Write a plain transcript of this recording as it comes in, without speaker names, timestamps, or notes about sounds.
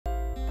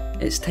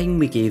It's time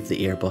we gave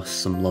the Airbus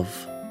some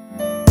love.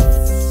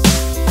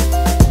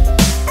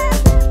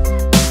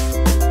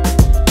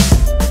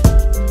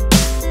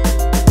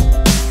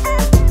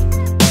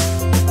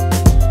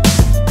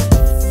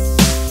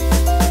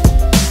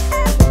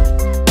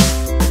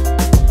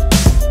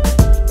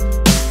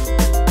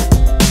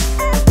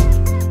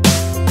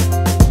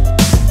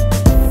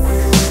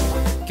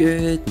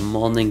 Good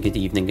morning, good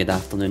evening, good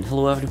afternoon,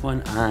 hello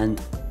everyone,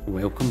 and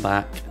welcome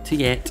back to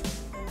yet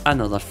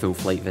another full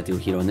flight video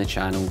here on the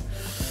channel.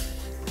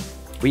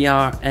 We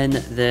are in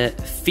the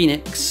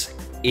Fenix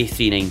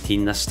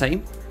A319 this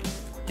time.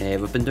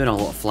 We've been doing a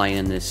lot of flying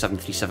in the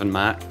 737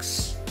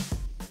 MAX.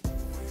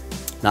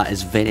 That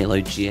is very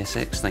loud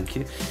GSX, thank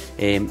you.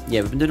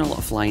 Yeah, we've been doing a lot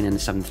of flying in the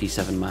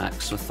 737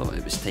 MAX, so I thought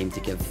it was time to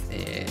give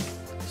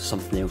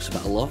something else a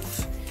bit of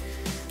love.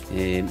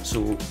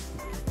 So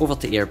over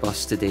to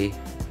Airbus today.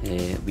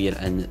 We are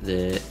in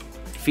the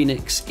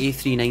Fenix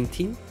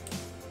A319.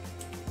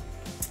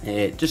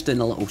 Just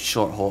doing a little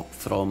short hop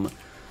from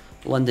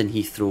London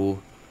Heathrow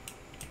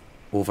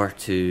over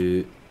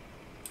to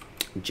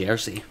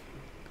Jersey.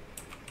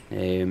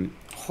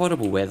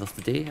 Horrible weather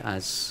today,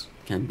 as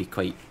can be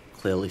quite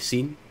clearly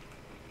seen.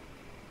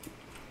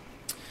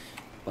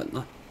 But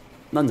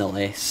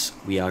nonetheless,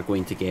 we are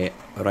going to get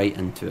right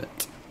into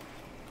it.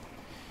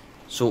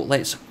 So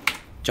let's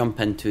jump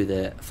into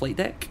the flight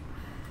deck.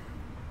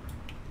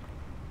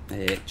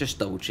 Just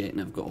double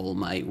checking I've got all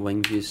my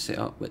wing views set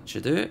up, which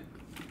I do.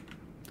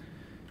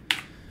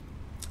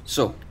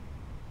 So,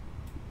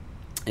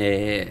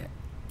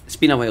 it's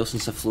been a while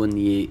since I've flown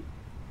the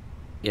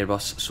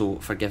Airbus, so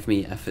forgive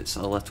me if it's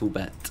a little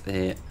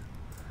bit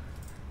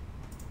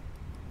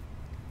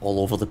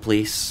all over the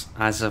place.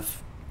 As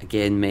I've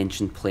again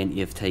mentioned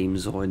plenty of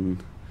times on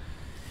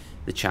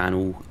the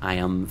channel, I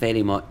am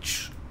very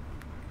much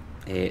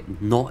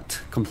not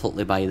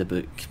completely by the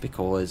book,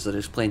 because there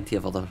is plenty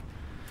of other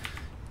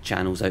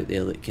channels out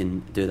there that can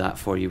do that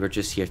for you. We're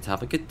just here to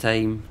have a good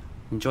time,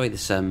 enjoy the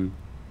sim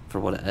for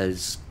what it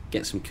is,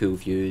 get some cool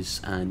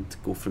views and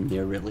go from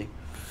there really.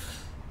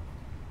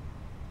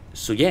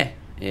 So yeah,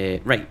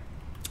 right,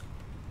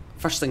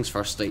 first things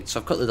first, right, so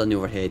I've cut the done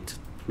overhead.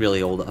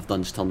 Really all that I've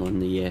done is turn on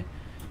the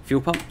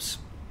fuel pumps.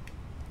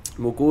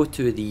 We'll go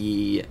to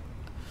the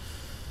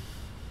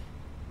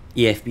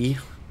EFB.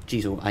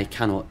 Jeez, oh, I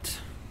cannot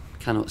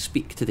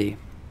speak today.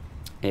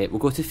 We'll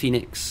go to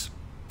Phoenix.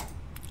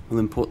 We'll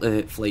import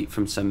the flight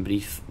from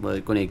SimBrief. We're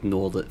going to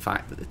ignore the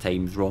fact that the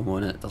time's wrong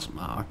on it, doesn't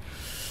matter.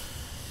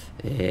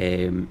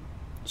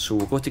 So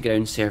we'll go to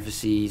ground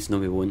services. No,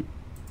 we won't.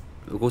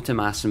 We'll go to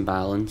mass and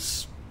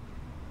balance,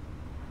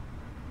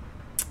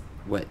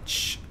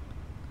 which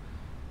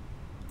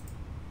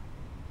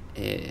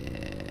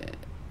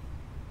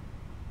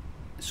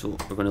so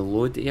we're going to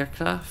load the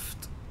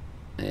aircraft.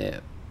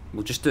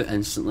 We'll just do it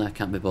instantly. I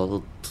can't be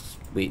bothered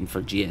waiting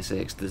for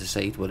GSX to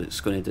decide what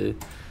it's going to do.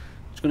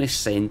 Just going to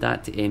send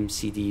that to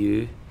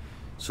MCDU.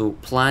 So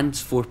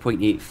plans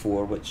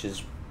 4.84, which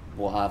is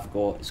what I've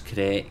got, is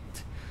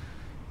correct.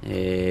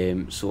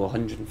 So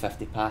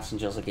 150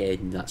 passengers,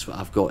 again, that's what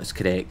I've got is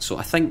correct. So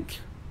I think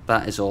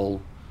that is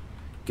all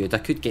good. I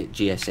could get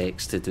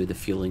GSX to do the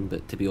fueling,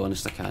 but to be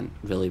honest, I can't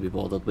really be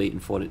bothered waiting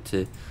for it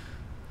to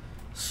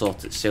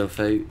sort itself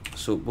out.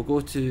 So we'll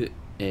go to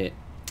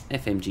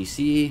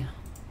FMGC,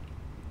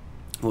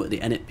 go to the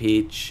init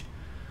page.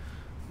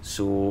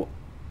 So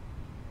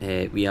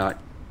we are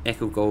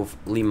Echo Golf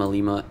Lima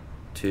Lima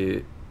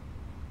to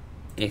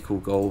Echo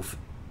Golf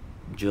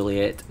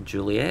Juliet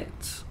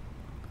Juliet.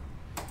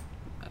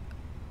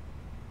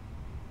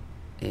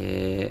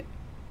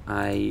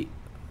 I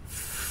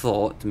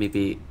thought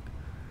maybe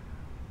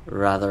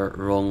rather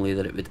wrongly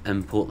that it would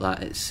import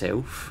that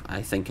itself.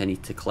 I think I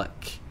need to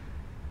click.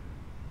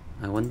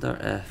 I wonder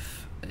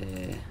if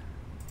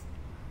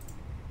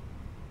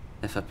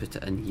I put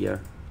it in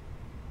here,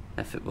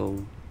 if it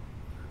will.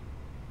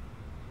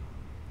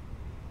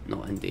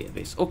 Not in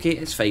database. Okay,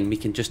 it's fine, we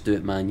can just do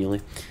it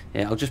manually.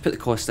 I'll just put the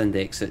cost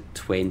index at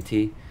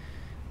 20.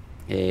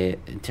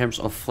 In terms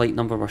of flight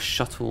number, we're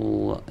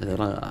shuttle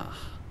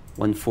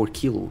 14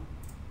 kilo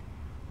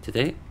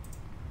today.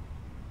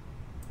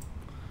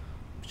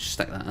 Just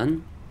stick that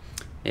in.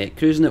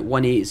 Cruising at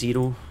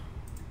 180.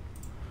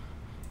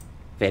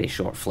 Very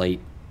short flight.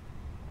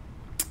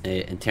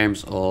 In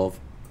terms of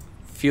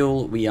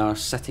fuel, we are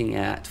sitting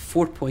at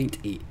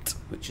 4.8,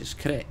 which is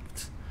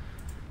correct.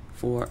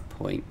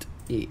 4.8.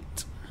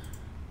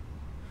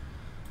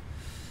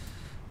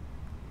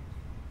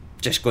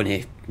 Just going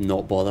to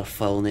not bother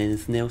filling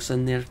anything else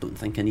in there, don't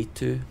think I need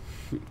to.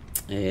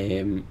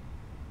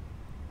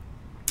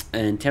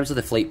 In terms of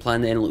the flight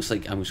plan, then it looks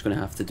like I'm just going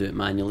to have to do it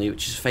manually,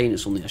 which is fine,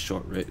 it's only a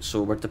short route.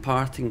 So we're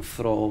departing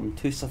from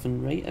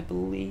 27 right, I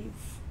believe.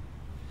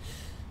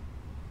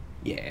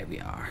 Yeah, we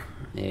are.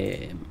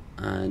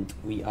 And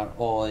we are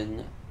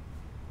on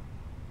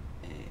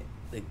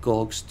the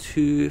GOGS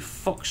 2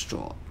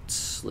 Foxtrot.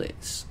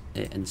 Let's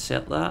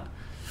insert that.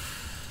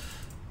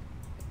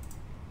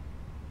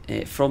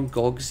 From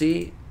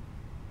GOGSy,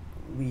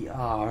 we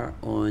are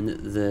on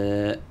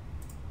the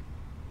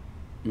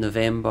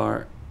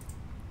November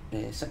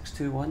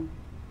 621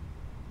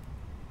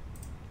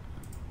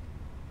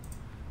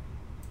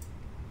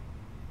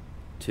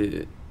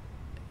 to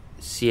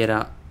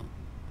Sierra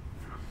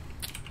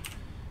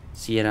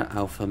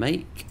Alpha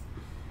Mike,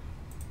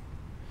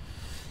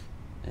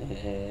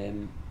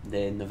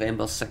 then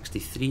November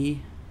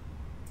 63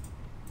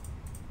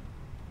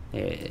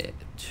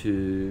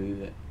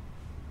 to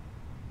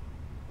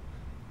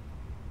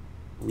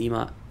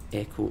Lima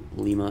Echo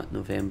Lima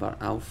November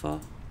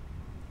Alpha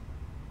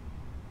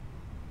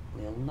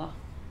Lelna,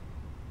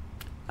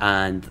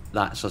 and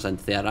that's us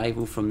into the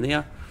arrival from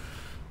there.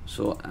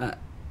 So at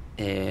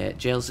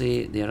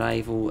Jersey, the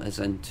arrival is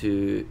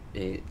into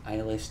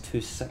ILS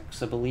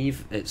 26, I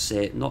believe. It's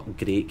not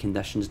great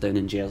conditions down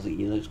in Jersey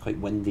either. It's quite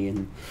windy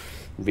and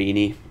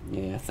rainy.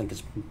 I think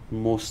it's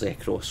mostly a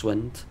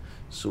crosswind,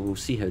 so we'll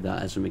see how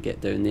that is when we get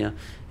down there.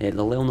 The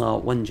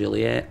Lelna 1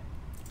 Juliet,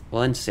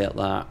 we'll insert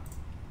that,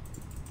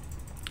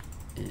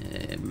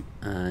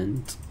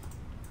 and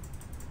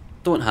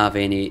don't have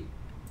any.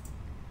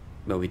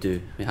 Well, we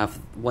do. We have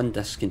one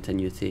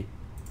discontinuity.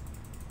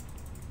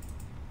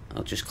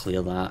 I'll just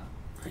clear that,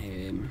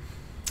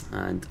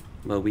 and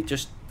well, we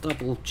just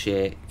double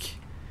check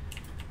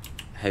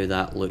how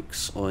that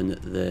looks on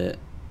the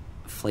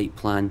flight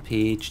plan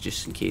page,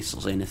 just in case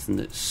there's anything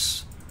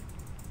that's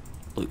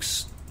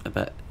looks a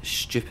bit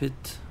stupid.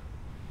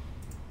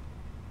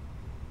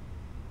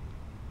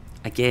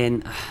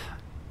 Again,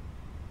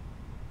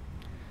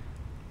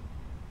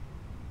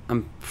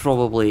 I'm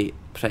probably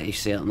pretty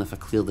certain if I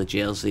clear the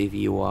Jersey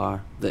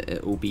VOR that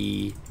it will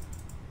be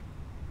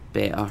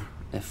better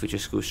if we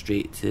just go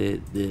straight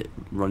to the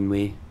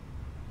runway,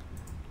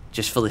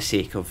 just for the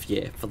sake of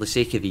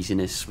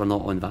easiness. We're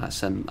not on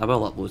VATSIM. I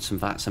will upload some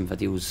VATSIM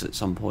videos at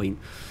some point,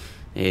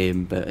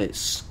 but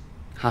it's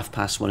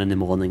 1:30 in the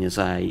morning as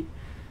I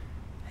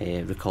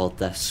record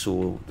this,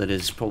 so there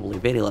is probably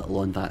very little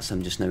on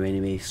VATSIM just now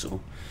anyway.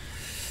 So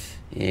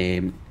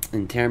in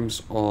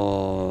terms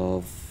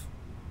of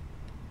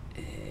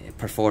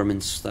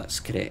performance, that's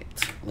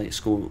correct.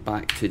 Let's go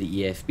back to the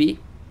EFB.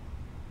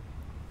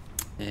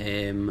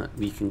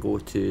 We can go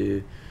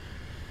to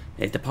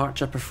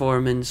departure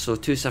performance. So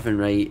 27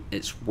 right,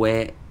 it's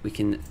wet. We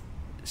can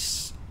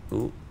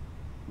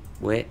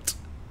wet,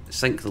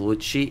 sync the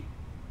load sheet,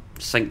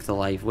 sync the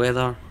live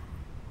weather,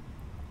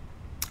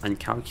 and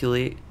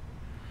calculate.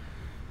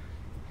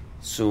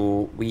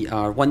 So we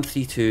are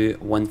 132,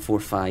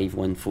 145,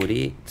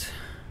 148,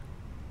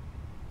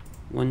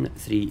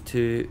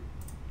 132,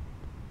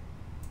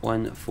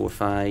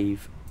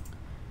 145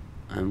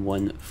 and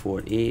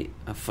 148.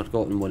 I've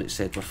forgotten what it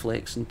said we're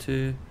flexing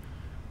to.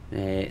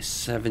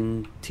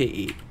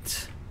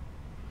 78,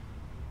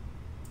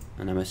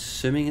 and I'm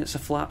assuming it's a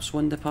flaps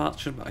 1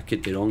 departure, but I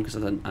could be wrong because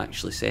I didn't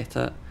actually set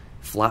it.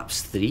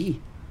 Flaps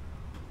 3.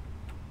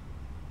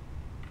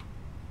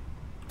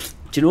 Do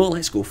you know what?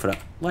 Let's go for it.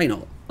 Why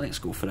not? Let's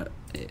go for it.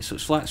 So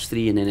it's flaps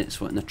 3, and then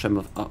it's wanting a trim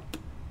of up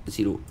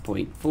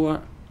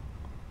 0.4.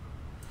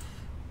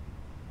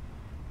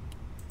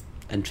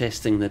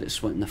 Interesting that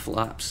it's wanting the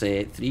flaps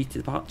 3 to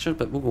departure,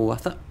 but we'll go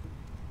with it.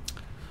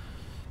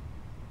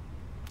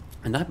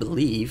 And I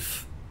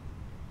believe,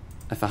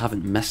 if I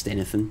haven't missed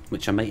anything,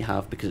 which I might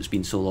have because it's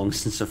been so long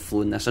since I've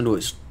flown this, I know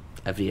it's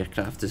every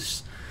aircraft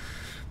is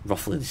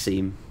roughly the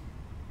same.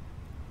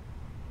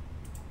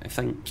 I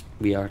think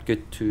we are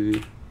good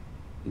to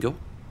go.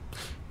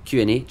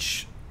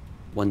 QNH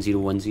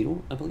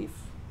 1010, I believe.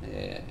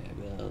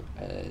 Well,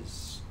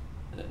 as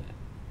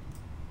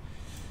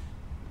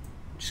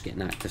just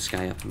getting active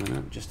sky up a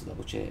minute just to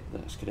double check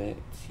that's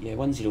correct. Yeah,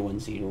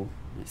 1010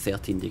 at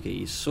 13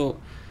 degrees, so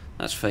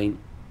that's fine.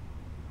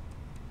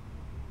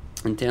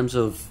 In terms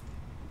of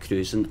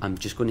cruising, I'm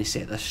just going to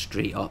set this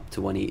straight up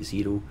to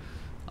 180.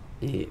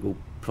 We'll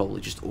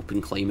probably just open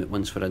climb it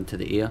once we're into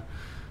the air.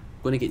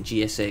 I'm going to get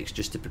GSX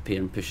just to prepare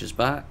and push us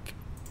back.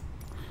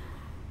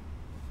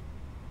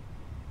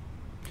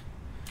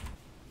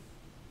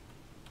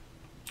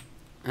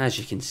 As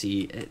you can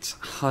see, it's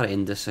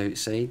horrendous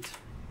outside.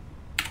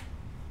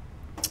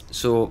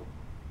 So,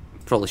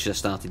 probably should have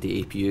started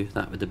the APU,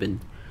 that would have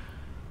been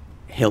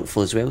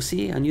helpful as well.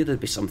 See, I knew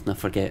there'd be something I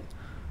forget.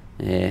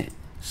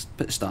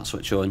 Put the start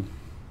switch on.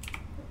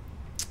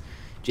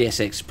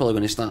 GSX is probably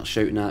going to start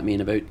shouting at me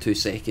in about 2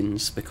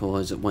 seconds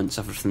because it wants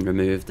everything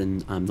removed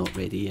and I'm not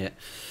ready yet.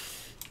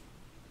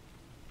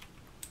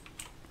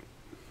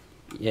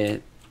 Yeah,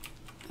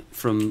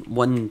 from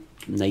one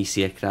nice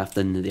aircraft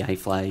in the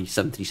iFly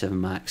 737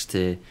 MAX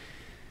to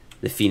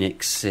the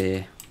Fenix,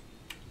 we're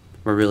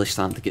really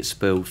starting to get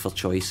spoiled for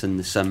choice in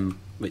the sim,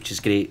 which is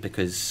great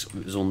because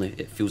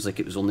it feels like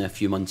it was only a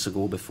few months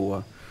ago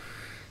before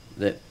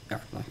that,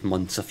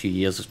 a few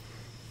years,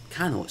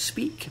 cannot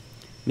speak,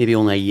 maybe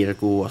only a year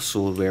ago or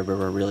so, where we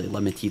were really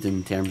limited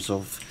in terms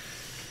of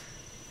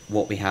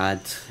what we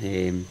had.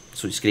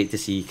 So it's great to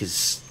see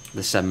because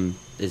the sim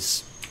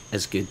is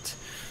good.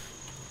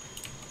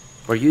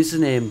 We're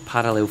using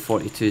Parallel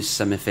 42's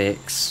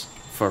SimFX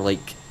for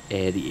like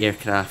the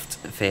aircraft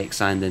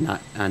effects and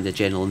the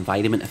general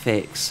environment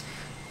effects,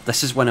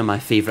 This is one of my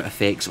favourite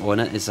effects on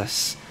it, is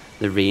this,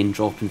 the rain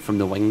dropping from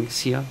the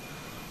wings here.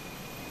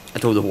 I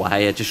don't know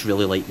why, I just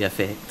really like the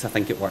effect. I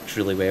think it works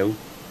really well.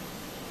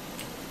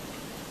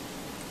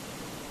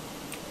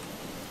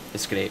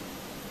 It's great.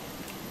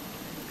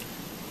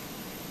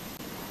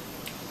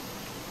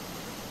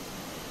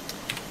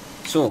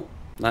 So,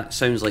 that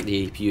sounds like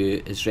the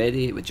APU is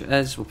ready, which it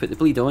is. We'll put the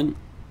bleed on.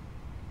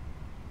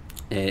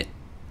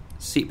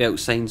 Seatbelt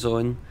signs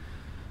on.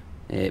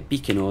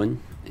 Beacon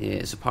on.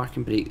 It's a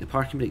parking brake. The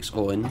parking brake's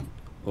on.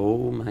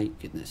 Oh my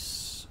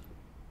goodness.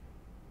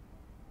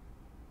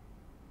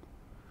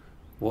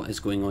 What is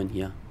going on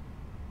here?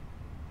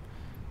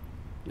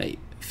 Right,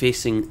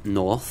 facing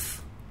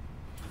north,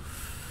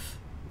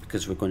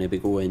 because we're going to be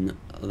going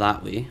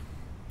that way.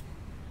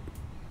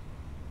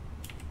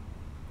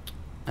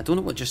 I don't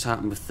know what just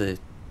happened with the...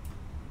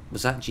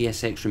 Was that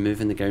GSX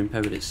removing the ground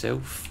power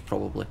itself?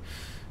 Probably.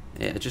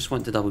 I just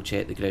want to double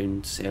check the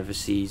ground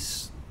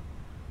services,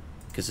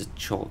 because it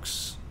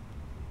chocks.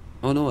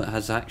 Oh no, it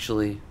has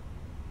actually...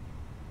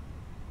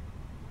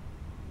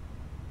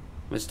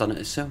 It's done it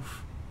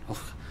itself.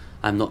 Oh,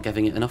 I'm not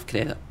giving it enough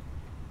credit.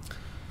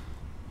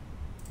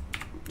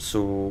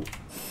 So...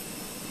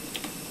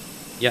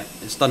 yeah,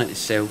 it's done it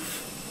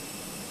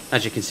itself.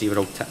 As you can see, we're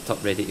all tipped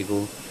up, ready to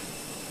go.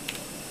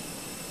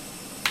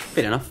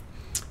 Fair enough.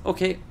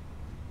 Okay.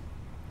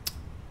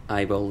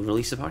 I will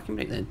release the parking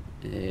brake then.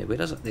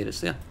 Where is it? There,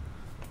 it's there.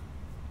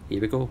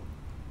 Here we go.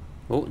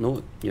 Oh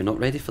no, you're not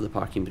ready for the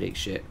parking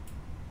brakes yet.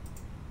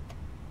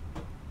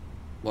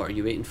 What are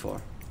you waiting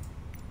for?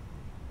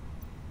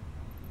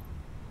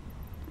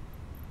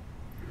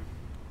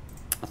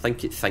 I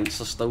think it thinks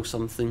there's still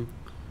something.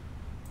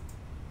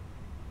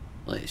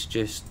 Let's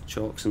just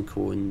chocks and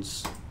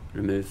cones,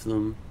 remove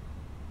them.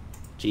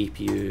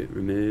 GPU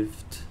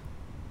removed.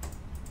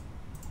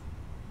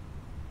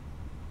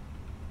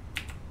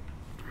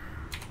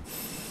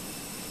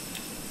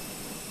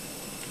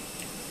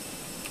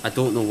 I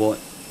don't know what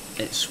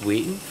it's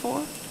waiting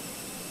for.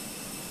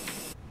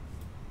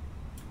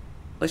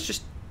 Let's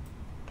just...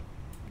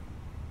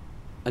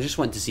 I just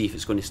want to see if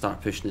it's going to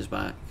start pushing us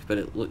back, but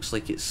it looks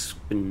like it's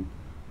been...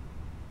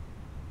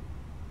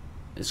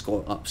 It's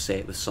got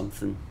upset with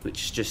something,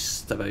 which is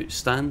just about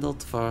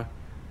standard for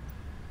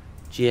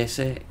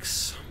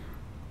GSX.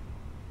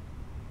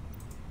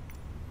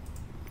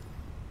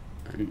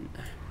 And...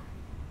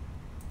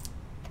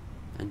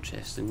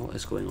 interesting, what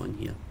is going on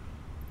here?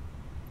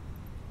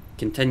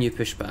 Continue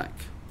pushback.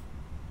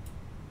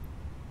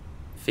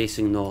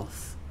 Facing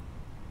north.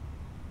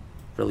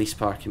 Release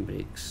parking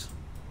brakes.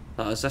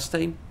 That was this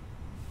time?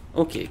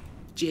 Okay.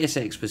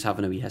 GSX was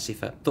having a wee hissy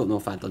fit. Don't know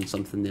if I'd done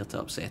something there to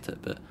upset it,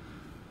 but...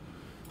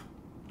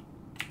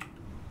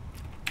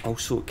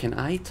 Also, can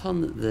I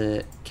turn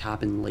the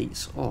cabin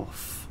lights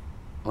off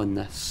on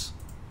this?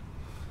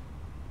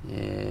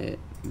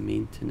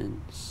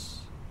 Maintenance.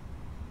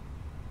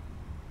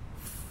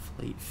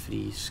 Flight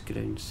freeze,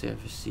 ground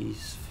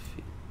services...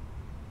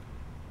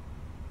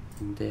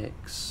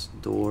 Index,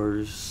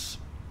 doors.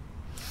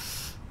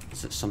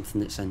 Is it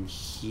something that's in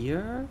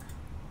here?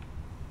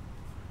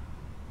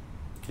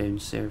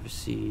 Ground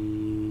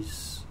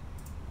services,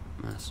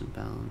 mass and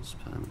balance,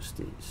 panel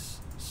states,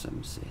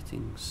 sim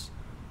settings.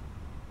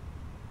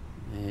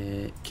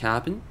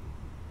 Cabin.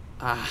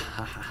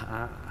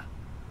 Now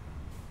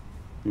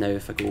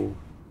if I go,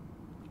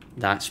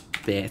 that's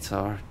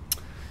better.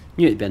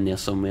 Knew it'd been there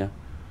somewhere.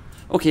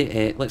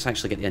 Okay, let's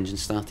actually get the engine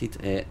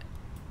started.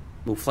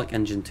 We'll flick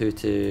engine 2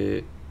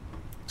 to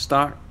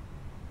start.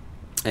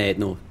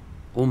 No.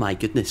 Oh my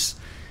goodness.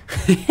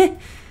 We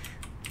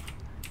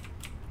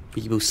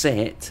will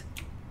set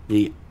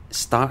the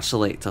start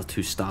selector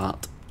to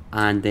start,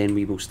 and then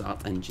we will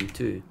start engine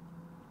 2.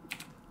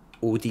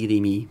 Oh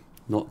dearie me,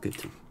 not good.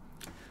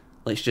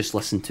 Let's just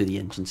listen to the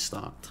engine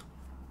start.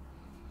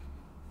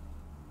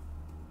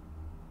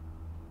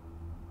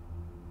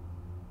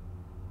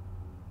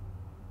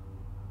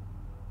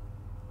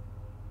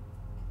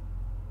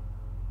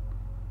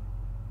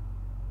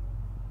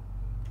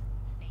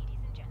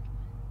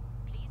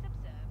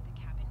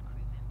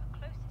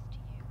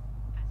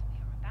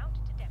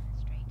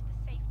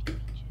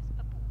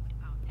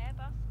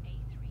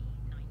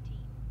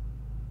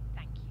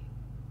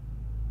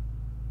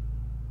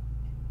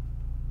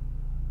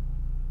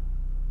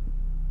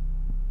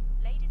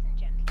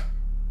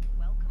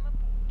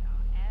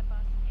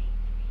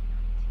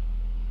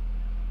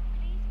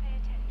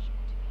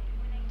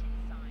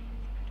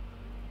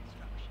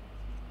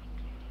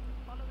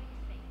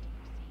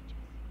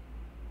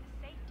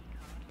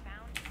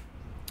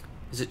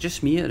 Is it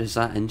just me, or is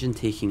that engine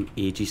taking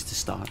ages to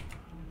start?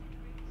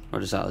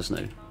 Or is that us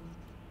now?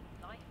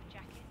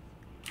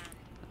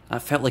 I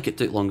felt like it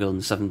took longer than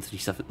the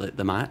 737, like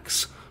the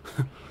Max.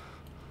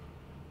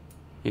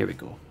 Here we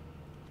go.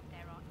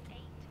 There are 8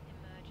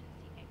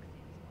 emergency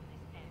exits on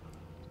this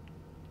aircraft.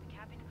 The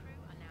cabin crew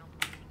are now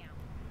passing out.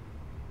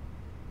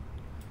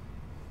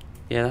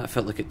 Yeah, that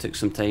felt like it took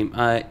some time.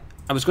 I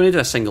was going to do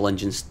a single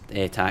engine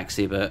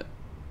taxi, but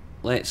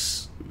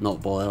let's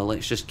not bother.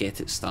 Let's just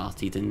get it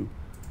started and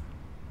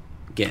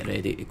get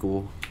ready to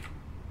go.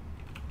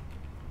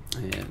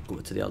 Go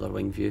to the other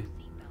wing view.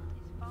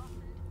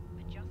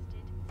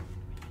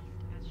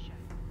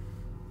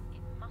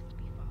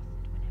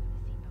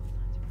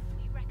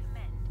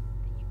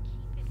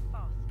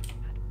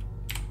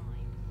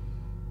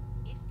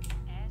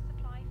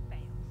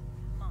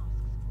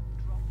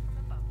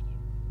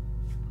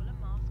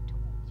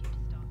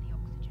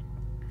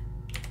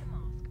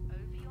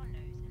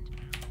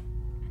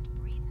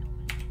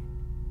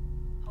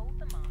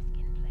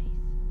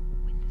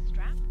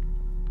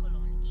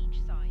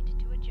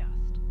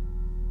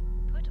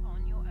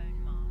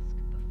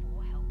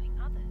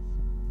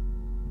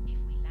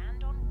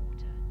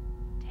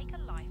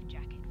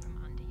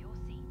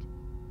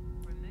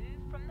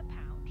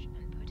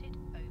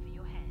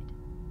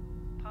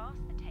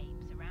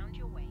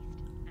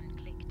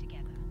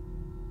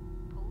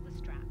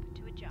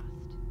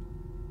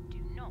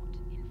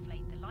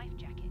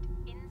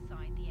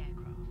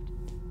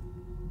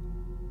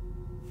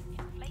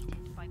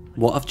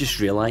 What I've just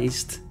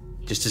realised,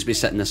 just as we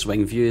sit in this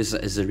wing view, is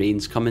that as the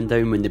rain's coming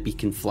down, when the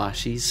beacon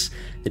flashes,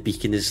 the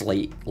beacon is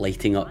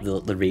lighting up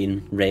the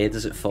rain red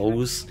as it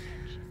falls.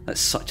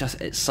 It's such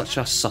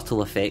a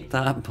subtle effect,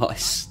 that, but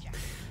it's,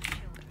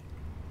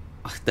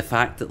 the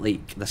fact that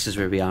like this is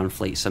where we are in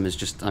flight sim is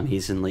just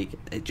amazing. Like,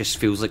 it just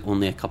feels like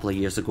only a couple of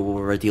years ago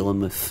we were dealing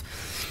with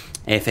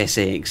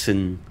FSX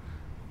and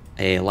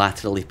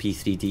laterally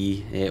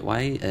P3D.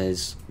 Why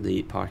is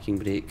the parking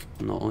brake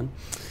not on?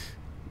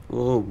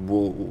 Oh,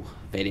 whoa,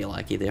 very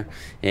laggy there.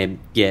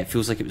 Yeah, it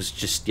feels like it was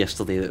just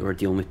yesterday that we were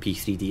dealing with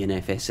P3D and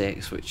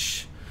FSX,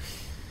 which,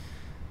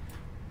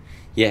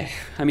 yeah,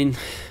 I mean,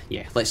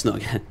 yeah, let's not,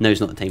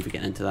 now's not the time for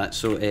getting into that.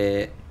 So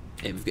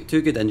we've got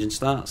 2 good engine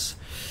starts.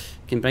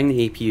 Can bring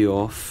the APU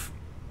off.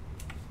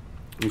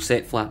 We'll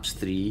set flaps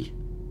 3,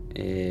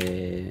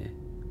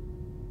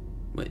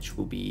 which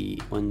will be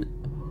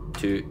 1,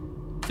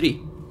 2, 3.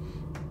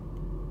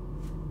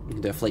 We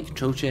can do a flight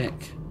control check.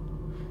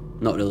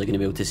 Not really going to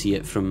be able to see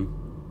it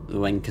from the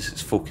wing because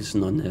it's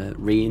focusing on the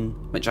rain,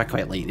 which I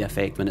quite like the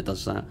effect when it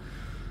does that.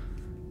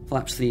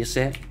 Flaps 3 is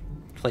set.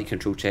 Flight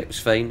control check was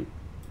fine.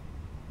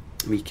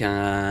 We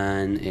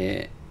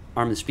can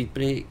arm the speed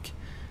brake,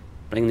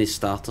 bring the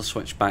starter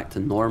switch back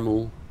to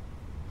normal.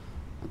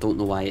 I don't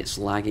know why it's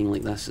lagging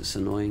like this, it's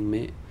annoying,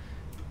 mate.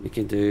 We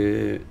can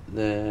do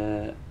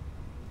the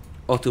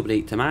auto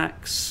brake to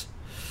max.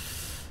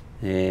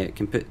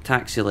 Can put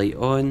taxi light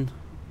on.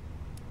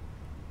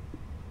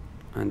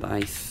 And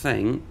I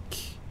think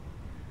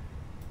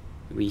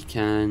we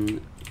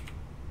can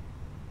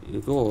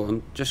go.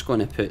 I'm just going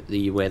to put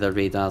the weather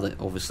radar that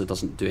obviously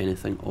doesn't do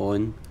anything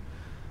on.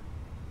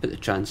 Put the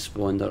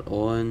transponder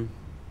on.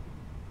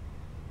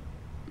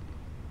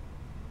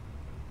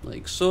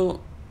 Like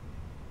so.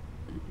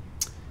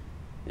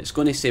 It's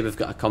going to say we've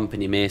got a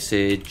company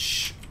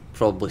message.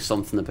 Probably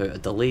something about a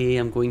delay,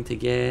 I'm going to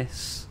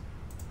guess.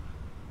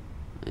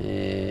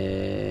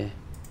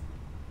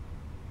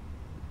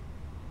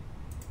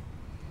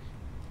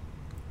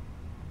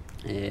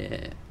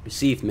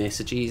 Receive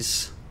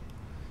messages,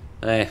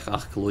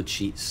 load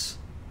sheets,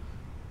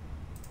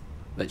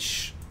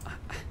 which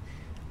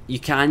you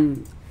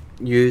can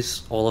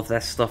use all of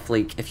this stuff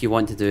like if you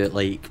want to do it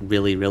like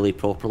really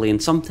properly,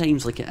 and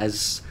sometimes like it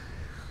is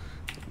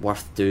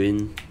worth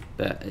doing,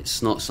 but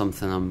it's not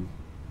something I'm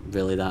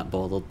really that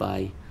bothered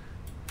by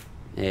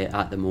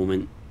at the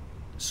moment.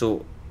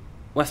 So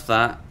with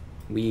that,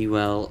 we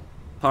will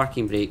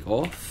parking brake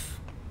off.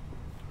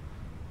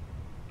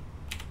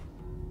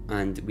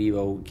 And we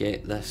will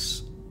get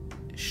this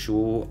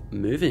show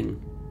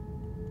moving.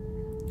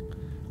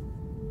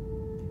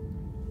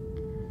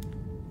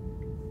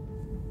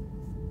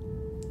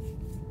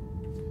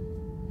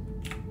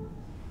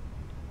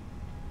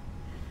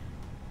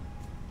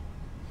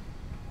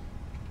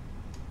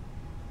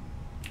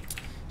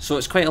 So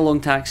it's quite a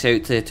long taxi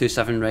out to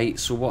 27 right,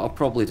 so what I'll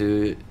probably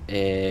do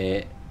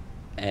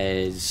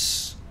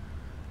is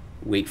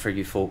wait for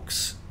you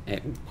folks.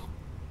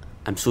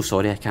 I'm so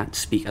sorry I can't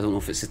speak. I don't know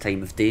if it's the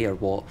time of day or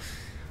what.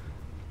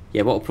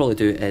 Yeah, what I'll probably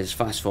do is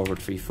fast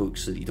forward for you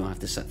folks so that you don't have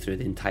to sit through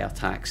the entire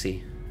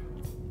taxi.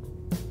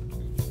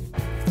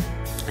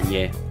 And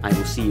yeah, I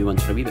will see you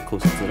once we're a wee bit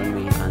closer to the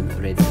runway and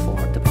ready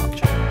for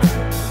departure.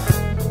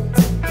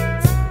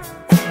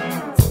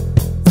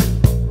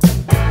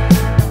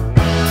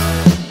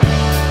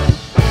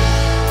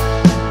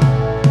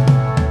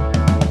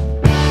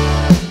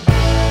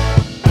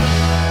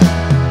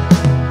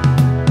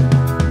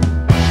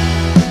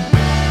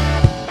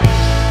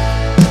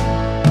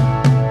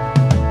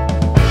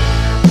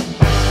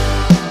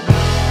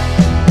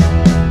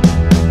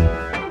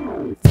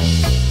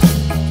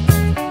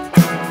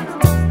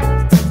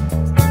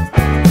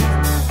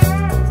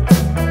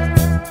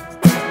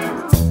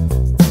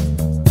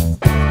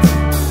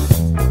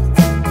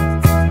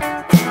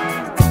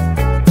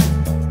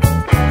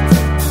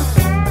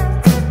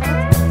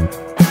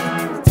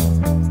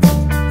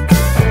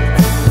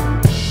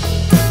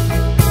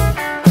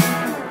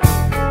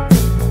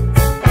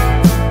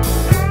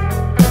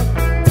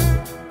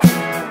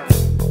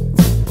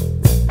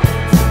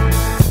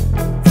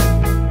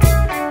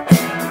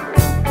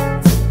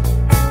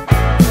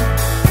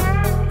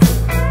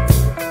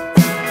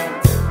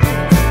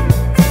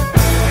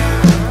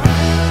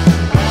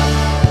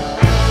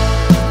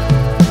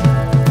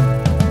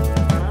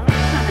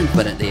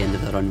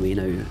 the runway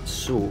now.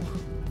 So,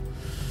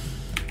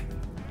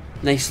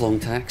 nice long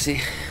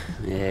taxi.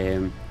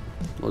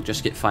 We'll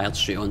just get fired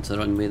straight onto the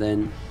runway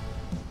then.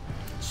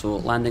 So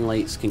landing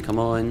lights can come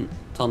on,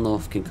 turn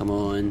off can come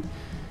on,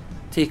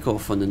 take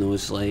off on the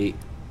nose light.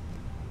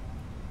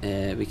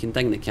 We can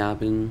ding the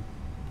cabin,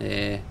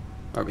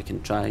 or we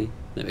can try.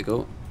 There we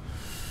go.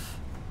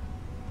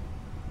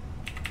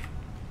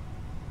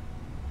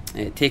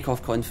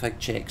 Takeoff config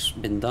check's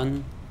been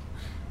done.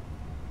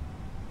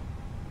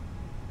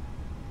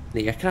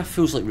 The aircraft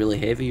feels like really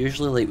heavy.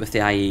 Usually, like with the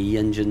IAE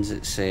engines,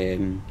 it's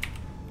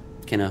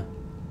kind of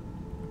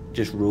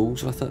just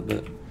rolls with it,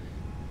 but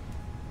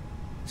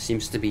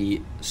seems to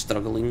be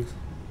struggling.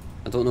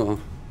 I don't know.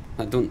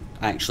 I don't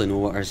actually know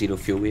what our zero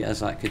fuel weight is.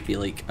 That could be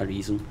like a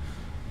reason.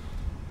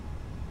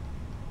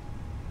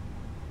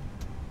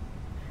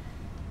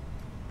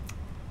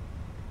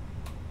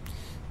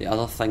 The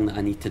other thing that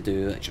I need to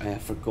do, which I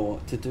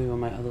forgot to do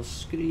on my other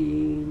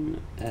screen,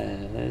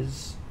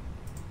 is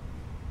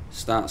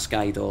start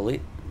SkyDolly,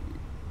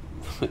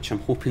 which I'm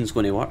hoping is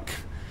going to work.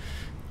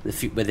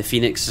 With the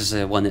Fenix is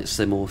the one that's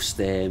the most,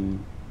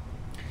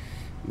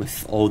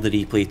 with all the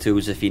replay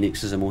tools, the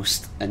Fenix is the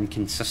most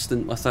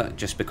inconsistent with it,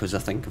 just because I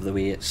think of the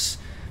way its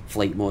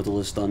flight model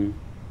is done.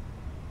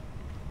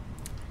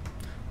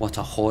 What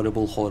a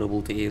horrible,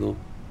 horrible day though.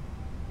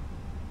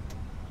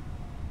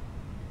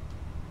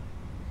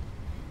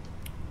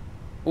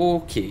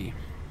 Okay,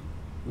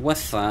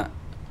 with that,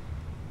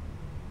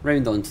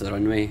 round onto the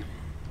runway.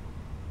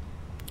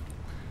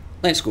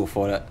 Let's go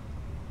for it.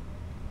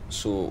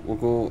 So we'll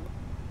go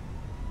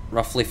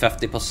roughly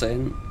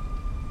 50%,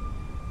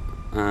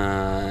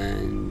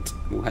 and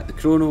we'll hit the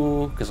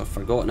chrono because I've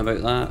forgotten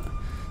about that.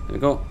 There we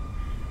go.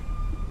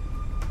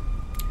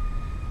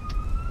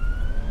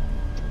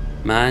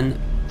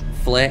 Man,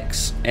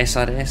 flex,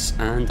 SRS,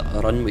 and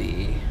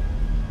runway.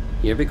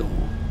 Here we go.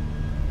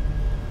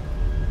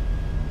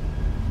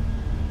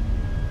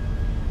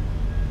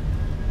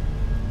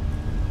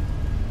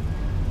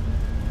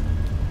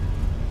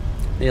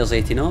 There's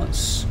 80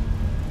 knots.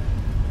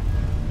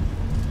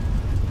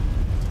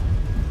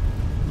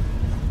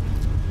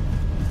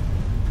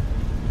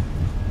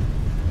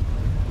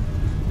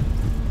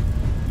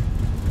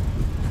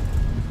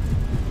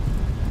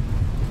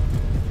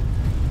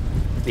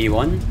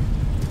 V1.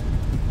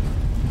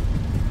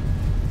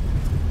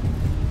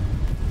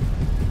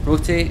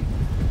 Rotate.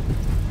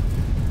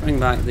 Bring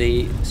back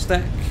the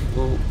stick.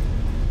 We'll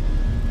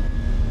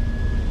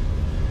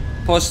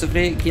pause the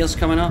brake. Gears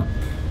coming up.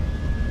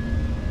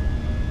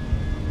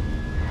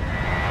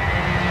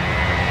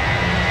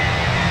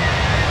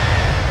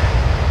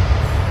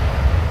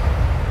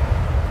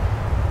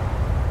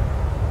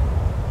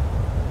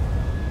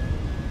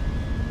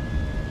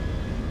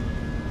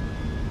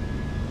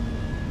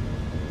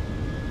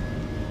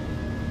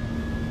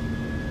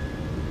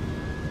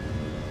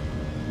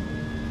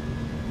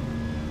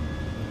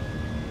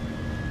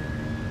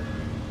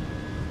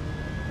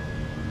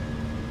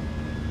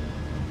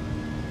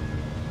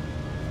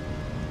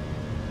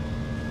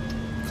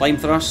 Climb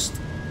thrust.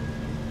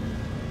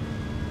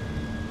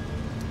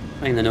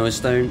 Bring the nose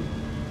down.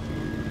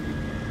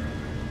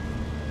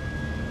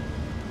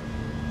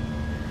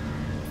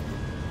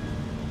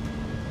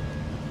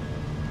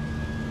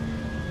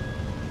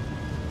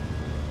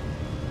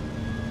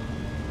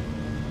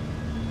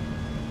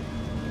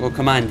 Go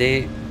Command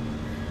A,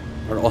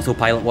 or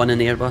Autopilot 1 in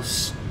the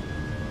Airbus.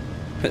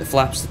 Put the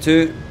flaps to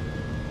 2.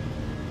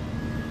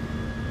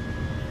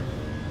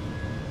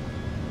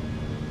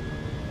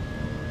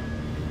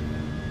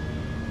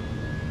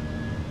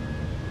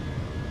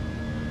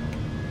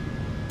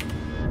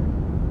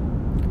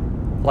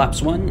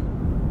 Flaps 1.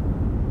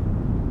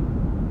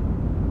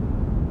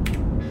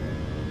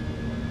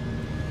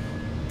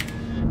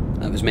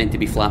 That was meant to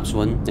be flaps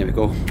 1. There we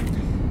go.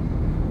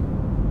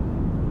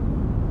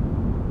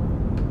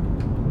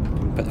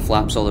 Put the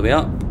flaps all the way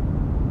up.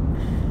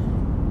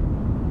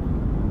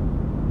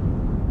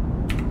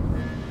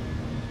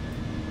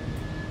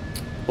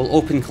 We'll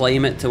open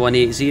climb it to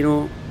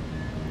 180.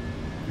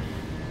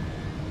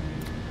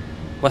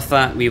 With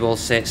that we will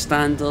set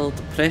standard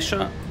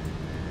pressure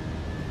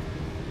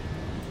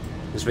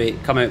as we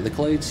come out of the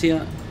clouds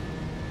here.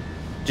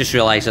 Just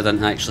realised I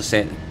didn't actually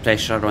set the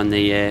pressure on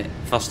the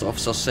first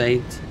officer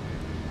side.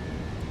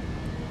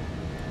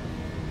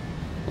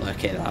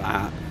 Look at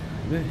that.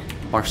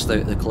 Burst out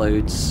of the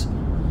clouds.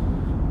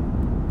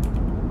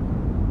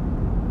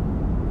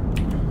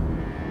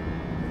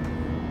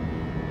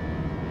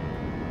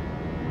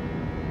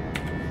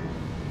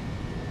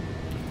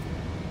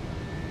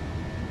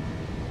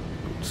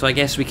 So I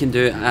guess we can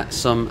do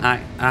some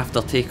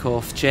after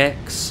takeoff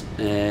checks.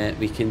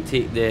 We can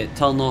take the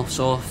turn-offs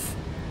off.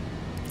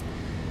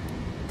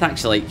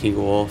 Taxi light can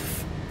go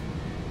off.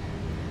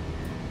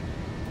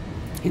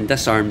 You can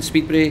disarm the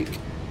speed brake.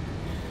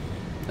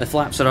 The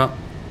flaps are up.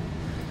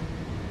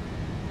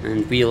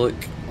 And we look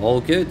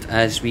all good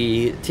as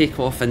we take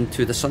off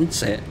into the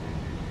sunset.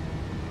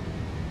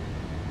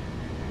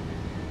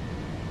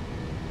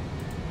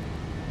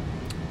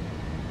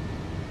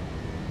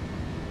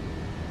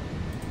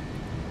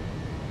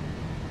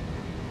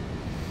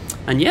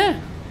 And yeah,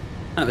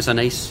 that was a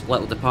nice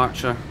little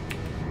departure.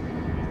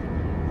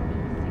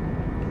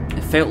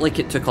 It felt like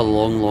it took a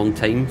long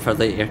time for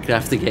the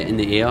aircraft to get in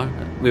the air.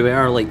 We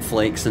were like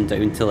flexing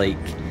down to like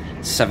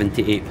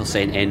 78%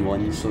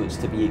 N1, so it's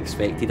to be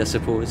expected, I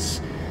suppose.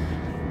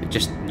 It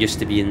just used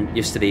to the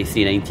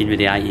A319 with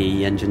the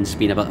IAE engines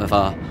being a bit of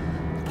a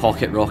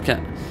pocket rocket.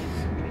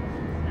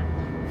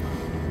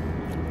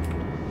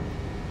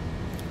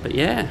 But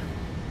yeah,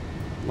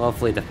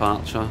 lovely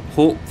departure.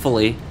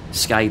 Hopefully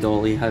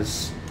SkyDolly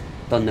has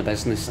done the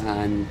business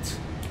and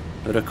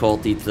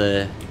recorded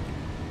the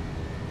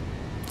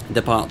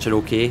departure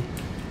okay.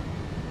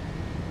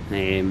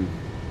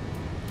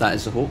 That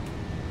is the hope.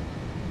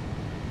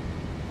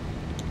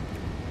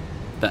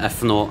 But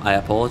if not, I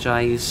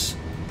apologise.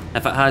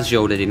 If it has, you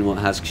already know it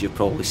has, because you've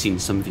probably seen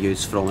some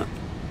views from it.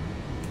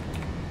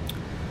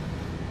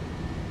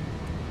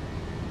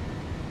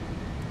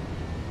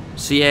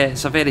 So yeah,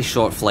 it's a very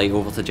short flight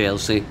over to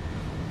Jersey.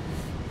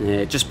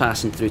 Just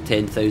passing through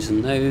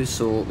 10,000 now,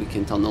 so we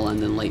can turn the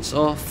landing lights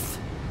off.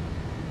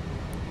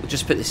 We'll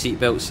just put the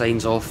seatbelt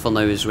signs off for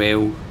now as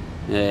well.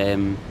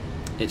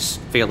 It's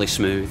fairly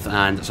smooth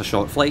and it's a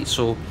short flight,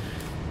 so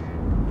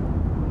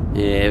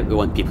we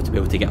want people to be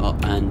able to get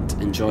up and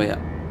enjoy it.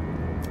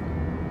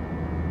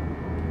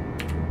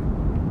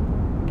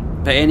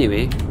 But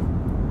anyway,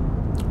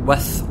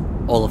 with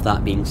all of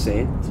that being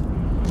said,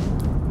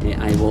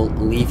 I will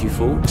leave you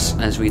folks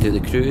as we do the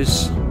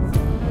cruise,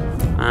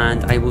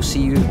 and I will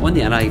see you on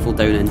the arrival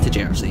down into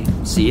Jersey.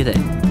 See you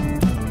then.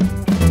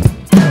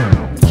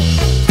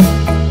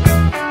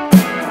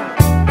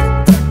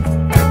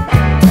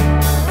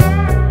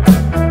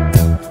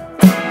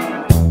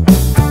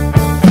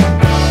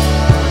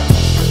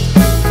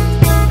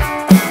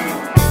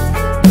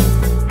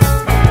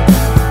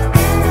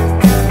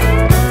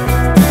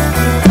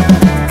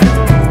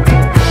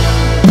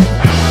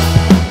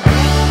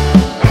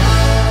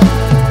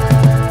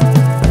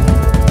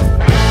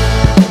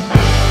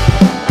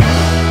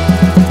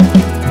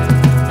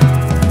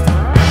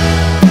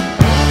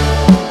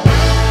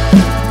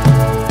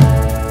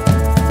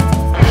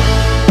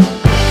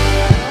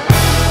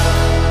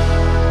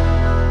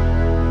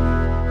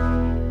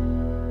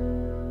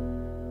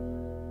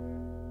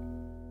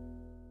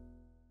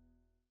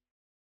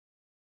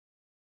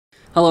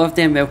 Hello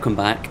everyone, welcome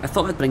back. I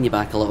thought I'd bring you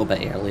back a little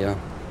bit earlier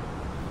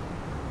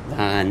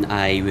than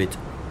I would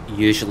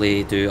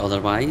usually do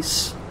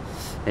otherwise.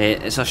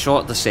 It's a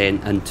short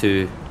descent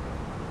into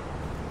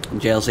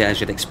Jersey,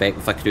 as you'd expect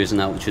with a cruising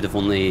altitude of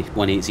only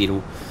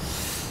 180.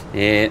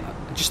 I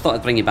just thought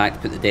I'd bring you back to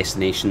put the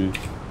destination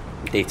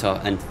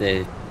data into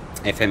the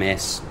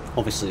FMS.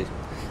 Obviously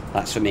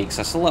that's what makes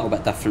us a little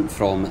bit different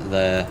from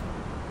the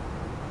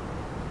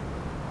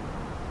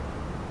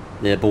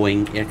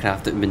Boeing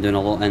aircraft that we've been doing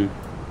a lot in.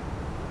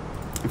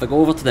 If I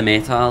go over to the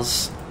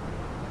METARs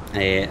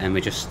and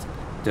we just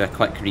do a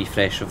quick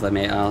refresh of the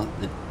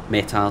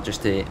METAR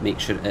just to make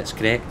sure it's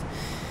correct,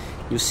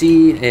 you'll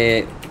see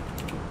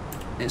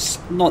it's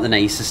not the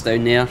nicest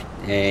down there.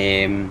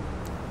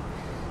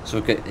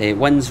 So we've got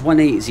winds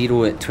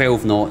 180 at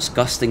 12 knots,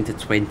 gusting to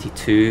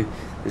 22.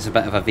 There's a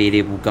bit of a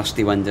variable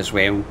gusty wind as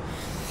well,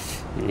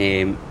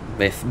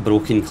 with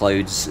broken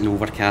clouds and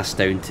overcast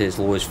down to as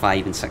low as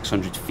 500 and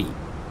 600 feet.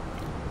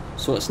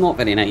 So it's not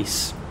very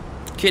nice.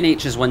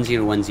 QNH is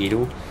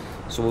 1010,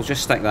 so we'll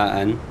just stick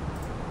that in.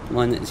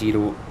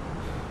 1010.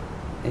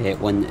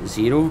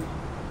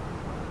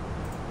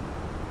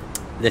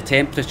 The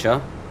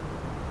temperature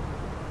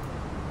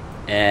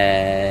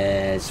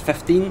is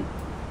 15,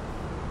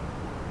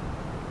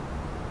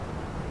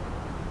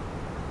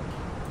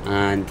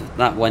 and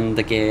that wind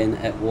again,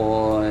 it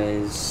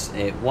was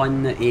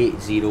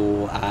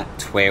 180 at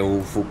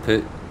 12. We'll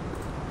put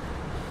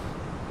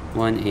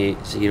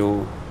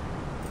 180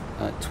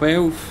 at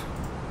 12.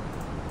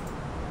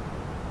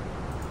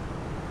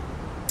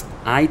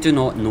 I do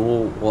not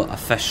know what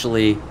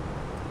officially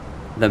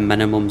the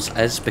minimums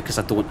is, because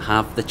I don't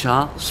have the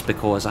charts,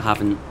 because I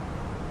haven't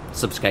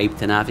subscribed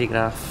to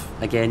Navigraph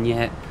again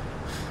yet.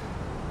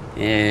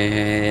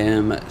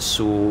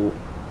 So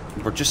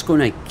we're just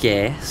going to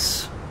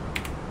guess,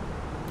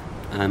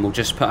 and we'll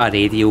just put a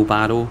radial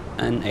barrel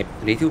in.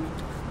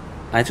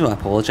 I do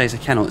apologise, I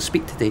cannot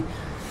speak today.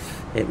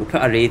 We'll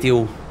put a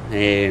radial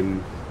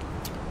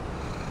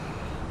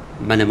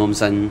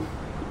minimums in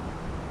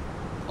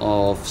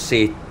of,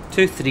 say,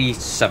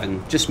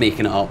 237, just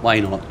making it up, why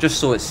not? Just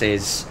so it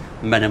says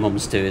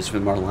minimums to us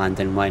when we're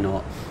landing, why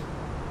not?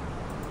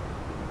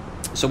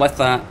 So with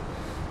that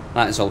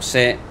is all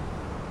set.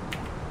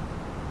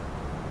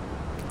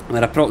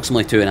 We're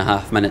approximately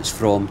 2.5 minutes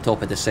from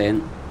top of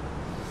descent.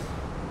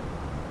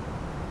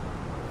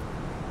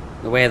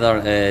 The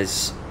weather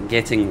is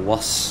getting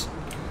worse,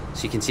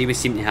 so you can see we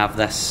seem to have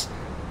this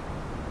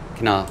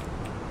kind of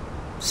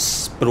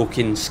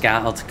broken,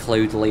 scattered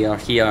cloud layer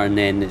here, and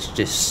then it's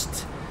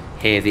just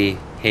heavy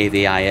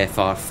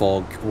IFR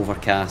fog,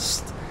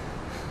 overcast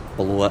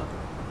below it.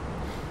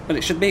 But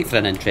it should make for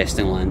an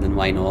interesting landing,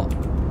 why not?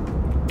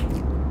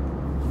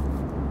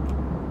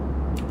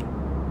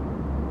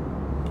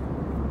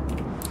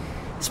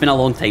 it's been a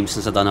long time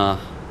since I've done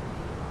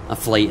a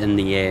flight in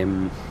the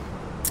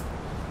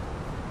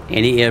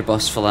any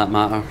Airbus for that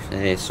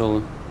matter,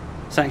 so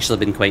it's actually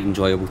been quite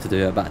enjoyable to do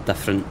it, a bit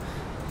different.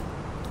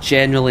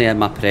 Generally,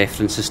 my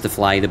preference is to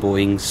fly the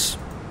Boeings.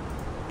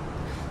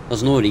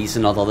 There's no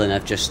reason other than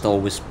I've just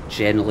always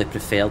generally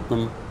preferred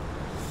them.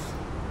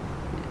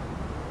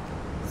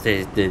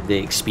 The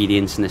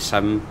experience in the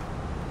sim,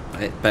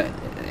 but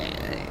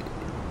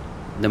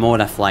the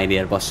more I fly the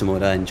Airbus, the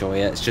more I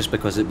enjoy it. It's just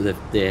because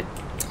the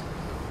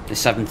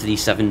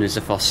 737 was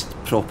the first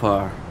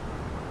proper,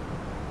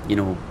 you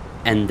know,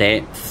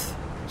 in-depth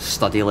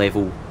study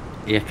level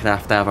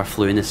aircraft I ever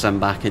flew in the sim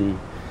back in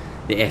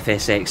the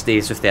FSX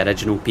days with the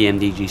original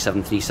PMDG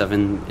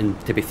 737. And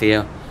to be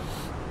fair,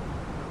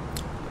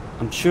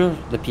 I'm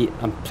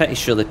pretty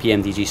sure the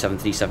PMDG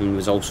 737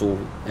 was also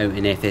out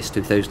in FS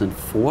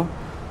 2004.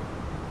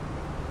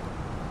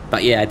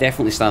 But yeah, I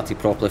definitely started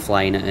properly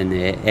flying it in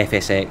the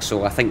FSX,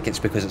 so I think it's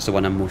because it's the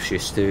one I'm most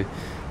used to.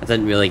 I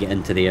didn't really get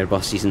into the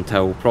Airbuses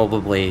until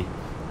probably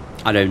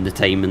around the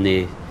time when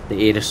the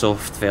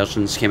Aerosoft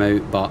versions came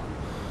out, but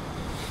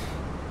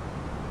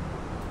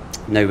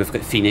now we've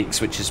got Fenix,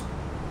 which is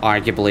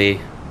arguably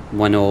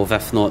one of,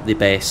 if not the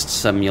best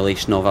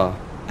simulation of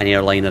an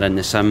airliner in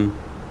the sim.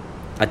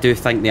 I do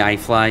think the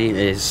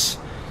iFly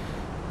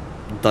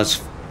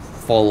does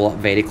follow up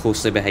very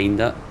closely behind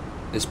it.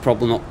 It's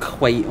probably not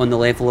quite on the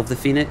level of the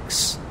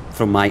Fenix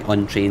from my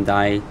untrained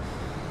eye.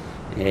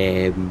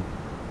 There's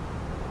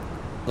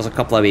a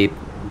couple of wee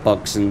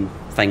bugs and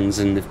things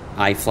in the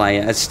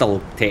iFly. It's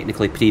still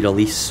technically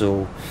pre-release,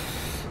 so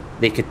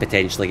they could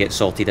potentially get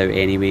sorted out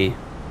anyway.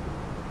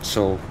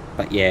 So,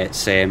 but yeah,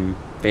 it's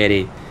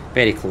very,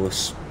 very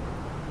close.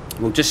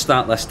 We'll just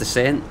start this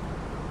descent,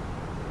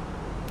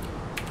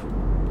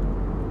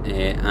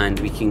 and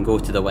we can go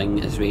to the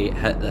wing as we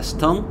hit this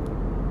turn.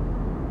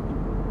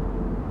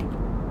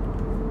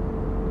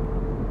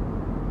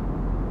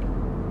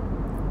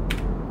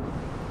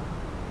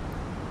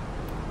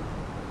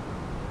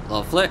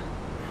 Lovely.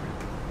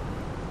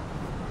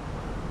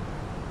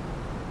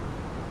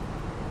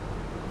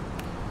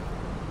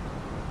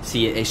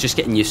 See, it's just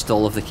getting used to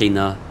all of the kind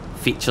of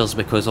features,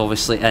 because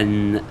obviously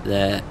in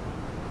the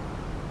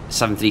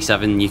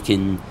 737 you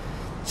can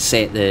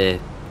set the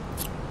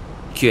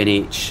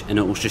QNH and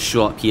it will just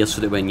show up here, so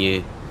that when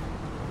you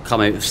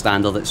come out of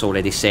standard it's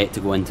already set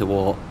to go into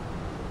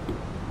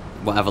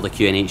whatever the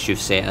QNH you've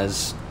set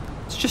is.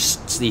 It's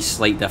just these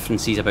slight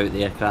differences about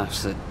the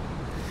aircrafts,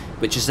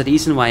 which is the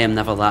reason why I'm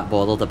never that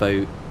bothered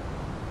about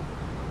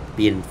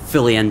being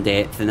fully in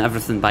depth and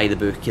everything by the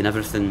book and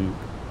everything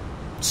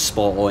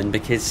spot on,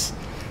 because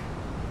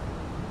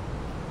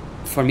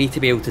for me to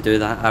be able to do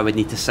that I would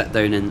need to sit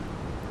down and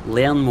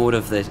learn more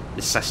of the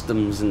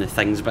systems and the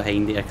things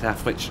behind the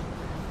aircraft, which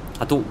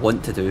I don't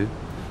want to do.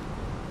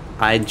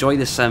 I enjoy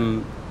the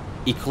sim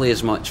equally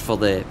as much for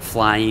the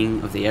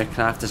flying of the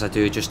aircraft as I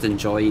do just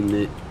enjoying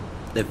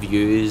the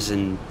views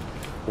and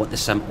what the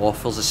sim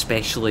offers,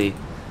 especially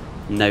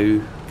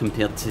now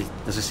compared to,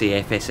 as I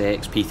say,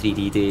 FSX,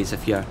 P3D days.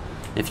 If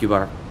you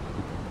were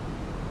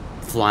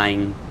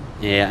flying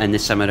in the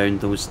sim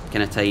around those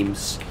kind of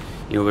times,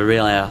 you know, we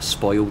really are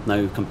spoiled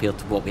now compared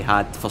to what we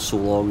had for so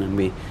long and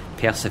we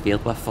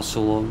persevered with for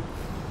so long.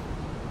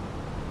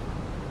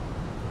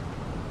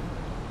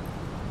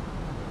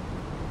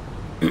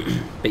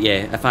 But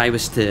yeah, if I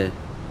was to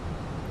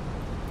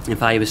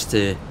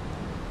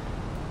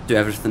do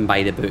everything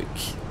by the book,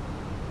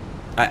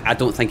 I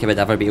don't think I would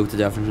ever be able to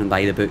do everything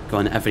by the book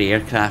on every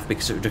aircraft,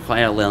 because it would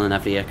require learning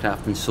every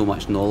aircraft and so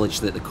much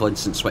knowledge that the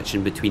constant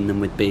switching between them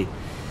would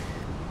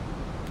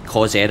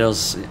cause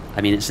errors.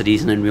 I mean, it's the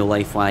reason in real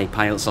life why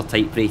pilots are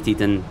type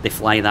rated and they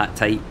fly that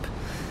type.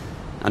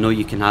 I know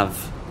you can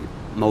have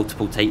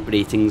multiple type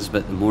ratings,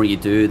 but the more you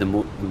do, the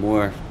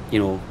more you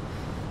know,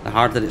 the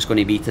harder it's going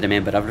to be to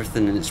remember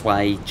everything, and it's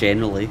why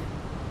generally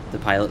the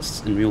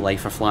pilots in real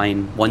life are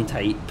flying one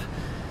type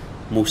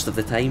most of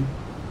the time.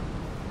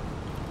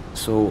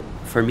 So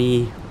for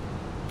me,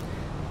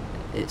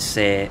 it's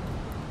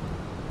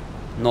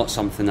not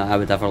something that I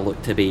would ever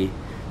look to be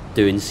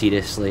doing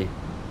seriously,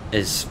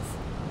 is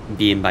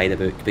being by the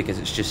book, because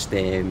it's just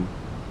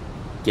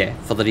yeah,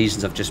 for the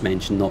reasons I've just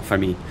mentioned, not for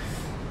me.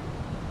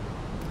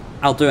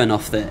 I'll do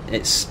enough that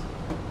it's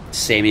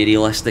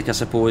semi-realistic, I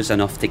suppose,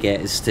 enough to get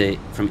us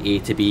from A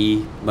to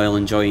B while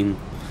enjoying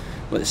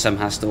what the sim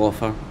has to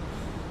offer.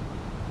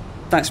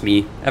 That's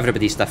me.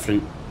 Everybody's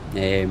different,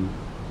 and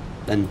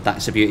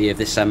that's the beauty of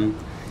the sim.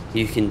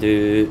 You can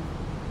do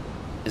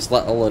as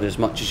little or as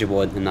much as you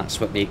want, and that's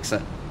what makes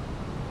it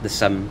the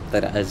sim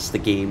that it is, the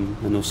game.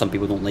 I know some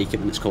people don't like it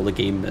when it's called a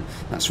game, but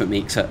that's what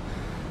makes it.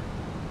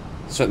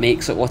 That's what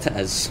makes it what it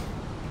is.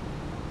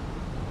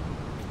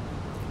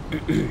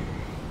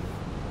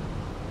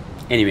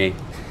 Anyway,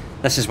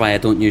 this is why I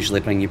don't usually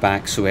bring you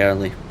back so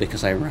early,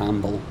 because I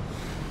ramble.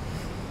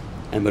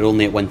 And we're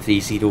only at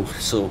 130,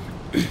 so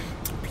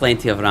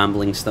plenty of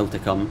rambling still to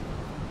come.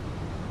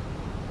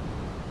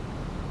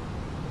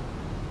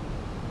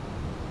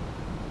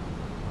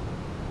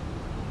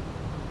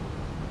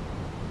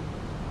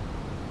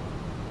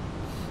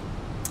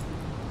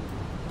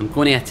 I'm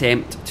going to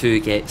attempt to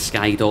get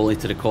SkyDolly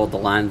to record the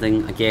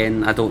landing.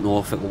 Again, I don't know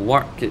if it will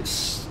work.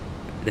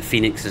 The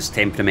Fenix is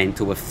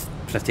temperamental with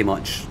pretty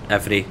much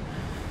every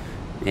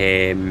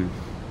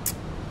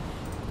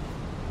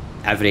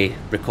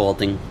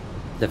recording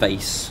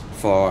device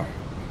for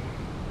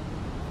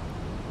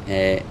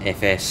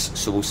FS,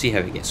 so we'll see how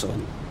it gets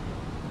on.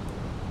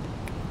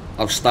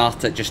 I'll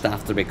start it just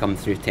after we come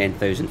through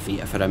 10,000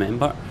 feet if I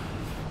remember.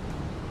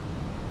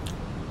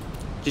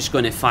 Just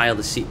going to fire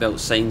the seatbelt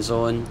signs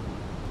on.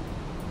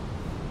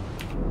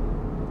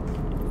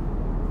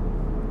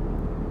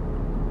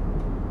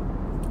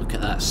 Look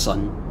at that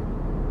sun.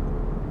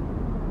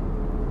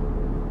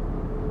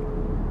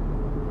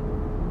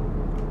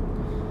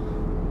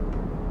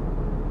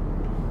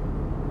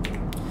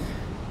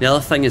 The other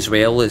thing as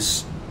well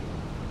is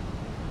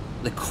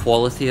the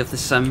quality of the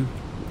sim.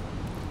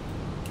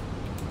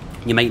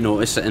 You might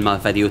notice it in my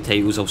video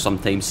titles, I'll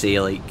sometimes say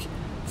like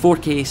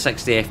 4K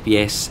 60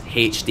 FPS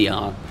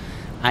HDR.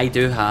 I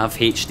do have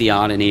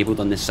HDR enabled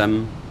on the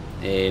sim.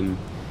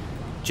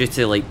 Due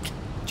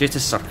to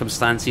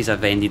circumstances,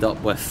 I've ended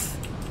up with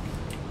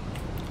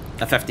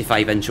a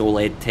 55-inch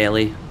OLED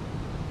telly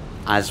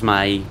as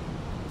my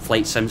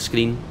flight sim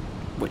screen,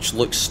 which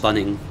looks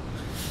stunning.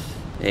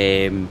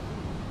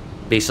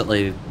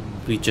 Basically,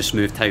 we just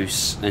moved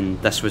house, and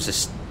this was a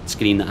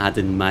screen that I had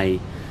in my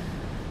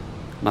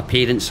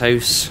parents'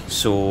 house.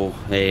 So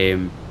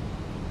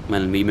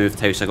when we moved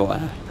house, I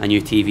got a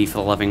new TV for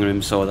the living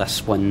room. So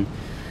this one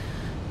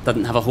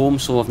didn't have a home,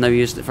 so I've now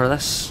used it for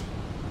this.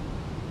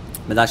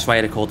 But that's why I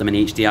record them in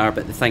HDR.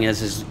 But the thing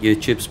is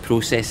YouTube's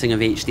processing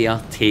of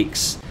HDR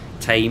takes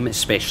time,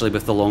 especially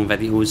with the long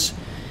videos.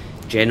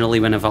 Generally,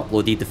 when I've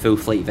uploaded the full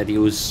flight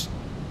videos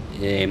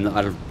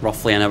that are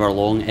roughly an hour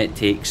long, it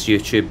takes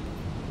YouTube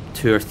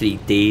 2 or 3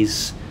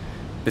 days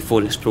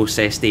before it's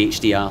processed the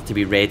HDR to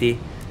be ready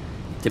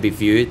to be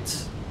viewed.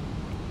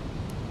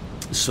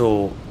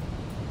 So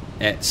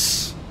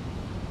it's,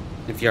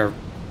 if you're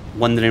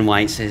wondering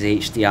why it says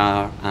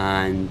HDR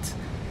and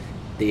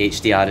the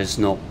HDR is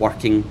not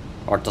working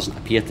or doesn't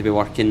appear to be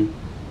working,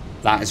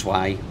 that is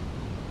why.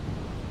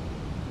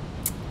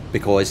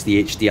 Because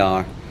the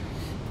HDR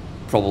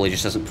probably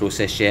just isn't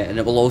processed yet, and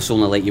it will also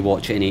only let you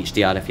watch it in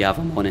HDR if you have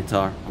a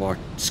monitor or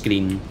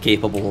screen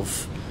capable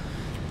of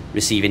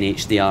receiving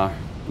HDR.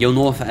 You'll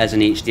know if it is in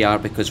HDR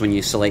because when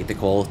you select the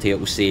quality, it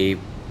will say,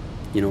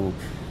 you know,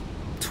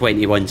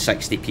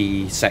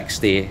 2160p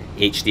 60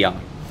 HDR.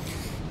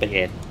 But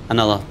yeah,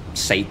 another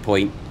side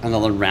point,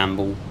 another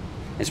ramble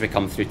as we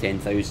come through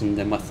 10,000.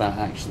 And with that,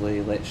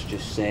 actually, let's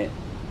just set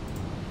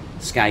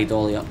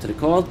SkyDolly up to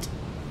record.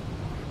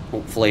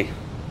 Hopefully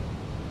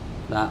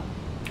that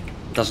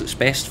does its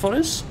best for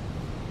us.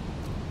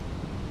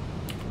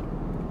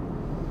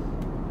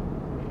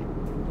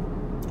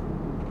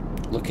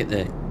 Look at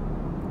the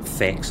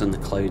effects on the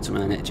clouds,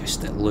 man, it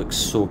looks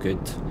so good.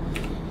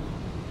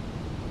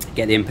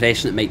 Get the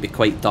impression it might be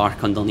quite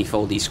dark underneath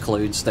all these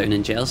clouds down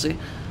in Jersey.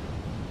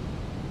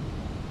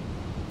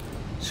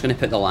 Just going to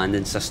put the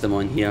landing system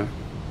on here,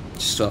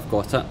 just so I've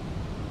got it.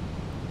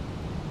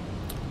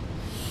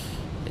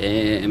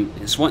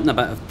 It's wanting a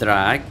bit of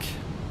drag,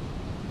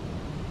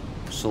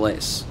 so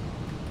let's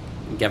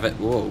give it,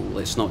 whoa,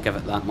 let's not give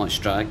it that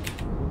much drag.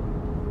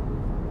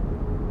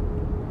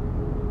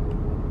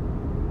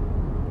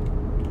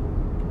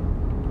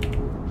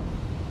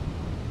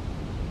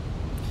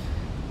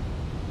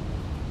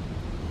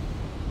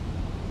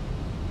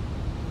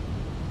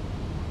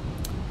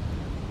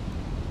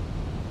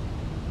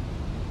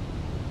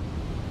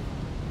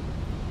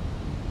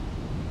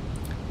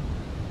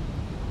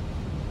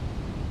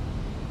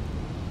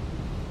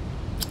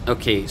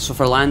 Okay, so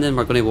for landing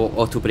we're going to go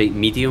auto brake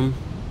medium,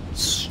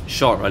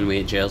 short runway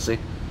at Jersey.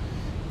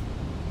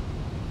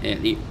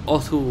 The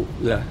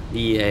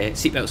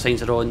seatbelt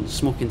signs are on,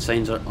 smoking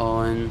signs are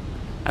on,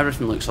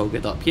 everything looks all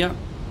good up here.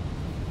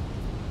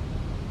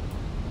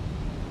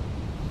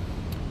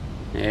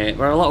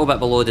 We're a little bit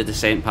below the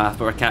descent path,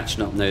 but we're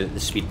catching up now that the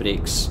speed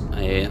brakes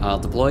are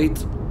deployed.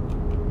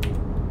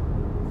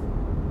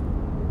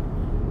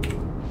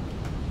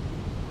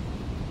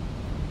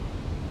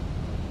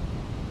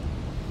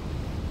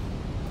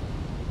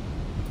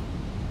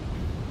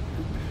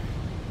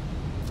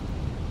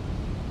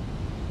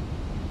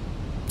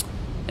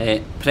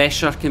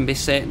 Pressure can be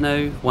set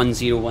now,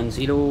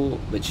 1010,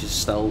 which is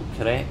still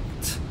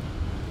correct.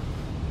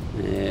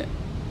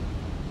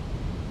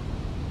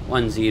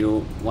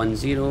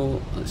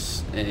 1010,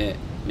 let's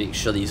make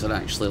sure these are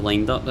actually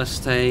lined up this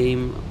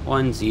time.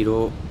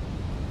 1010.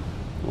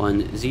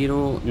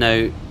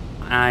 Now,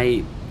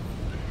 I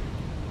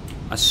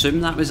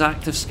assume that was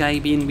Active Sky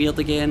being weird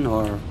again,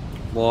 or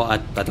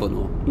what? I don't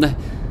know.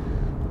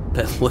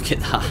 But look at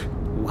that,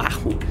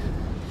 wow.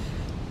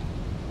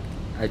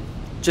 I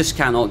just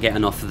cannot get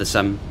enough of the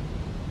sim.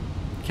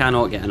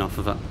 Cannot get enough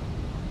of it.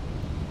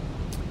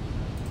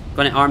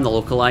 Going to arm the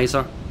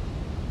localizer.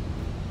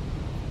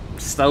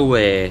 Still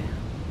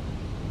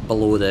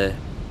below the,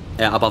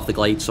 above the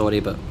glide, sorry,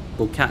 but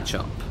we'll catch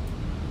up.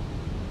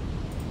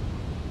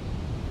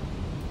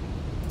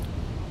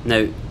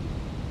 Now,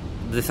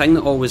 the thing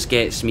that always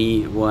gets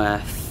me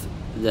with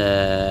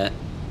the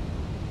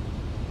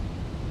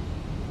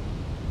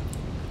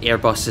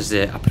Airbus is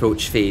the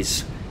approach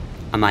phase.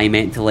 Am I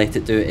meant to let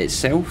it do it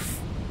itself?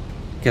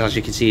 Because as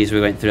you can see, as we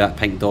went through that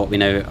pink dot, we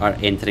now are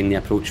entering the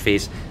approach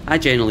phase. I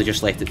generally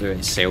just let it do it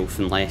itself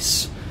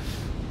unless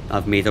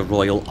I've made a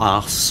royal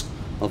arse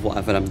of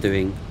whatever I'm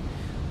doing.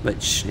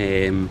 Which,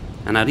 in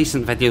a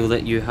recent video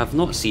that you have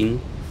not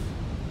seen,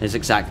 is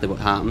exactly what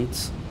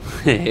happened.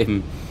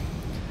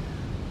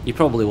 You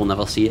probably will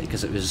never see it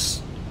because it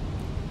was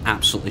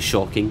absolutely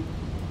shocking.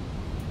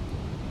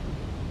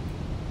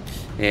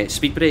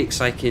 Speed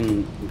brakes I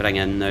can bring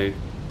in now.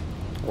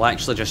 We'll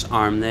actually just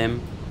arm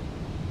them.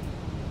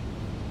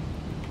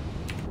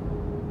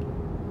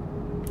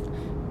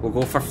 We'll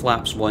go for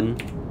flaps 1,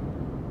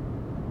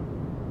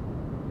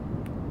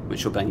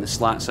 which will bring the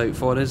slats out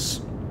for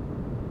us.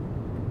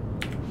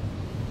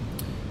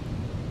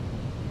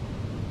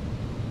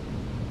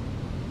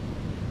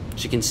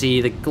 As you can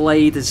see, the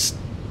glide is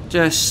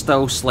just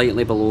still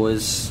slightly below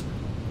us.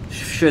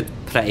 Should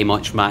pretty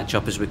much match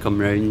up as we come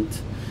round.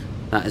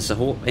 That is the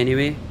hope,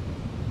 anyway.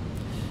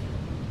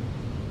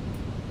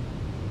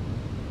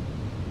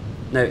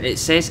 Now, it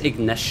says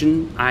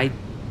ignition. I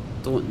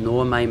don't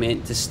know, am I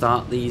meant to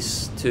start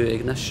these to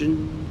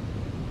ignition?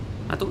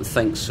 I don't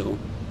think so.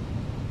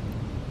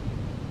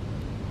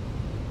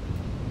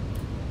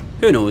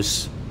 Who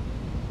knows?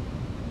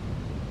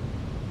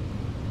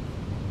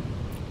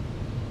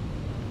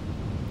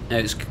 Now,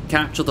 it's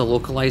captured the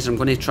localizer. I'm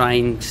going to try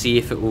and see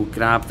if it will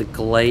grab the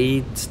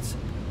glide.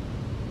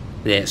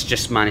 Yeah, it's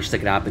just managed to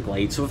grab the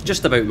glide, so we've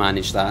just about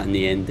managed that in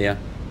the end there.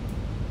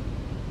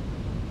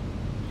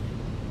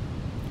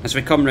 As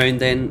we come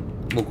round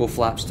then, we'll go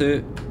flaps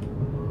 2.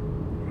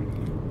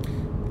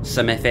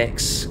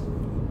 SimFX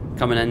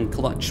coming in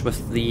clutch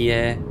with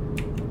the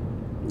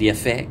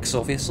effects,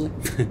 obviously.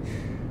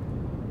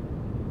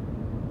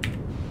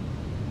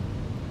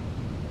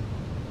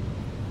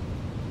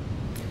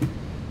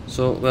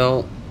 So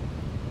we'll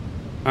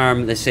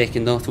arm the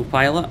second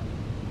autopilot.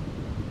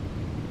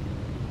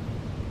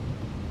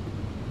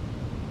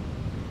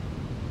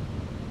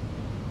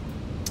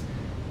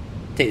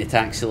 Take the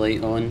taxi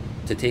light on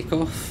to take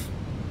off.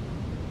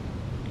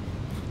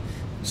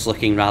 It's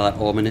looking rather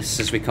ominous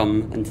as we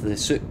come into the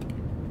soup.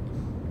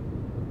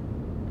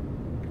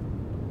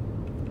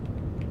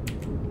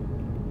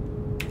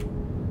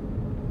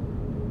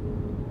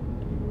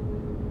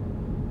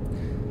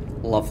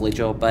 Lovely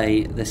job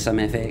by the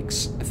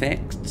SimFX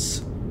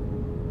effects.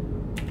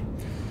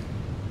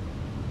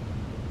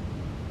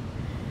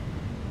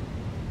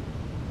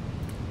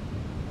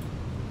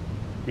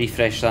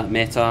 Refresh that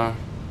meta.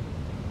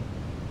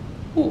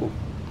 Oh,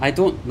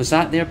 was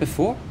that there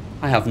before?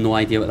 I have no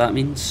idea what that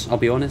means, I'll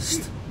be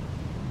honest.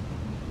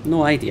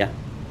 No idea.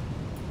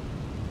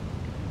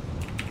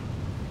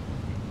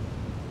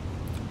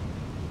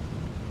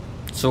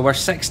 So we're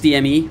 6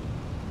 DME.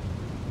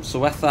 So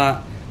with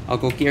that, I'll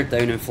go geared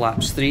down in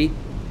flaps 3.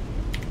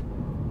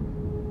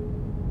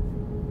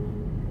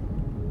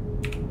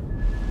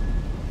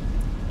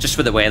 Just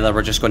for the weather,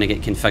 we're just going to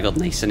get configured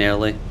nice and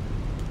early.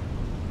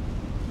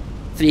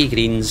 3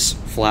 greens,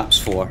 flaps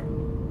 4.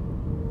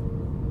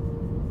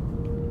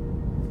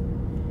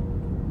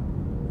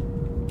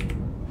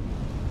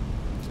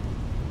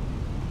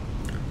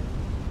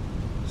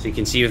 So you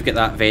can see we've got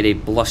that very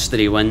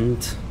blustery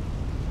wind.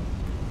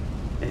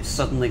 It's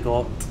suddenly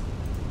got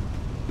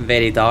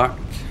very dark.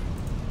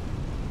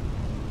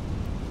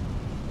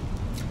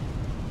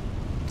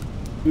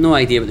 No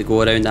idea what the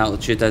go around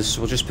altitude is,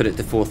 we'll just put it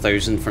to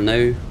 4,000 for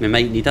now. We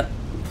might need it,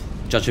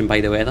 judging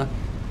by the weather.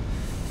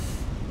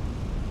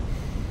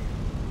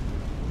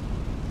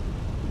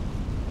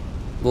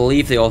 We'll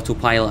leave the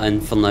autopilot in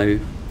for now,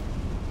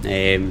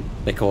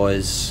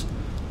 because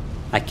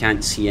I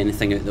can't see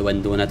anything out the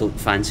window and I don't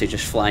fancy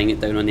just flying it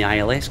down on the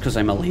ILS because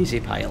I'm a lazy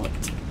pilot.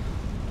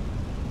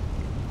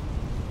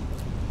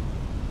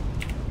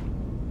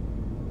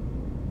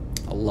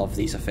 I love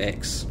these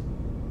effects.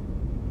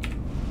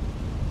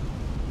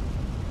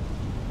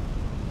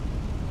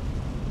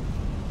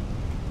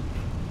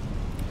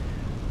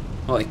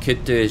 What I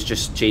could do is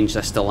just change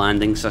this to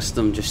landing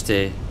system just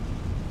to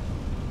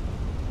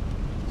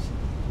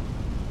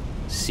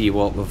see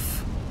what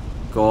we've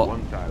got.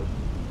 1,000.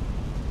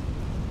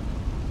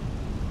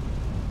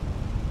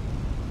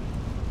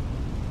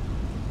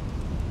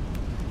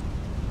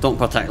 Don't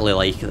particularly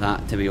like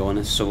that, to be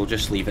honest, so we'll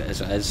just leave it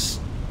as it is.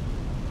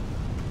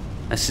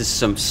 This is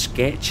some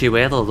sketchy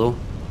weather though.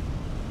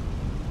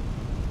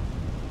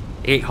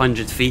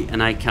 800 feet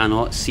and I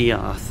cannot see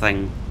a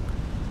thing.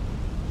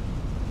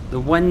 The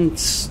wind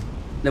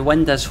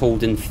is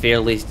holding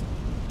fairly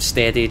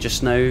steady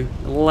just now.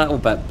 A little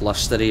bit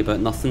blustery, but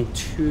nothing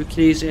too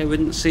crazy, I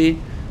wouldn't say.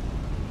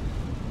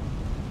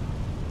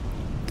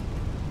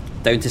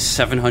 Down to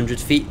 700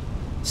 feet,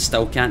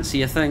 still can't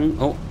see a thing.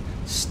 Oh,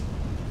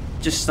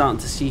 just starting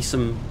to see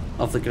some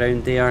of the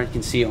ground there. You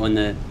can see it on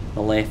the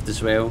left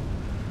as well.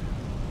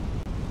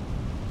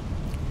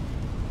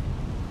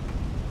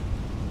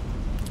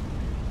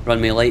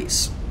 Runway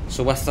lights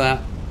So with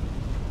that,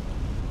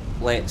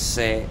 let's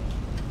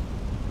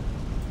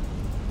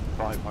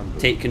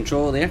take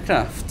control of the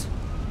aircraft.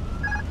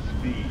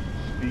 Speed.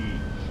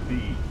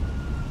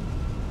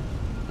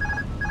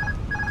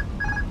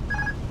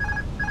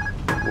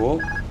 Whoa.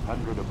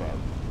 100 above.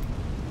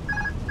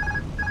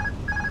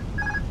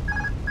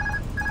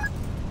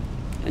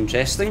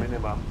 Interesting.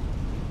 Minimum.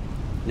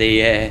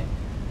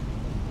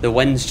 The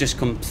wind's just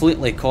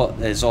completely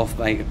caught us off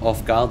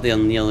guard there,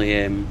 and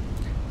nearly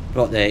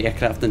brought the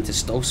aircraft into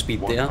stall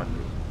speed there.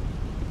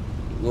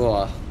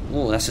 100.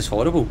 Oh, this is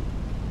horrible.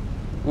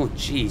 Oh,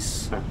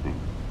 jeez. 50.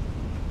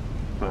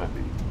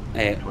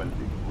 30. 20.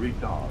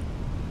 Retard.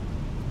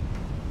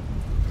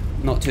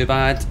 Not too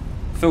bad.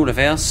 Full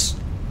reverse.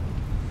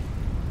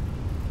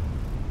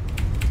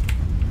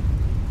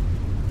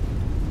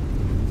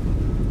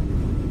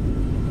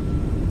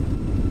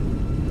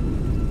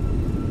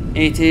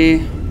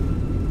 $80,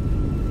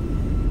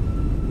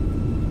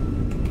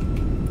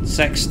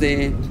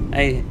 60,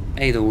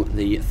 idle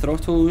the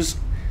throttles,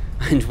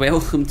 and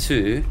welcome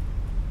to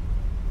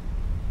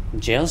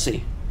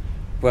Jersey,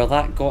 where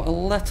that got a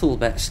little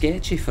bit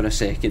sketchy for a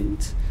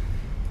second.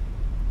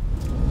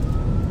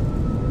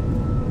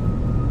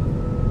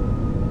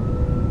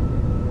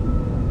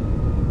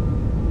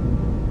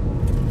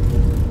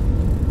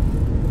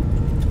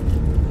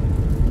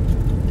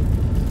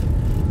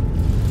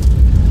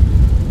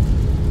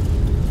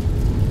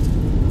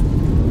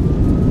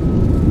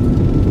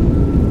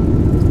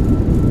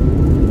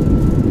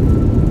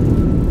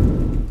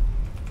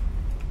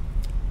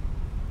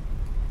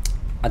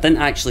 I didn't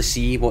actually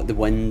see what the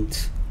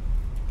wind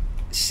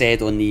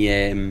said on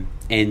the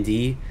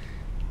ND,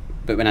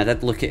 but when I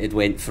did look at it, it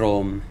went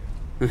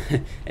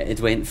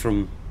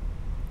from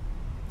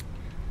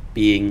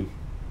being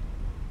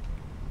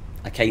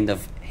a kind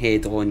of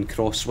head-on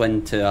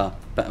crosswind to a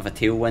bit of a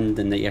tailwind,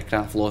 and the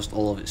aircraft lost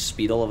all of its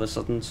speed all of a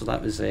sudden. So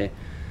that was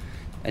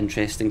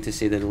interesting to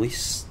say the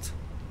least.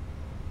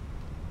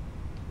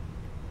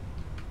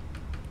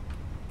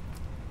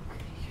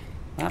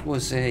 That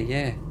was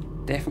yeah,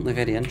 definitely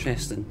very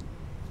interesting.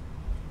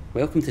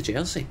 Welcome to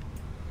Jersey.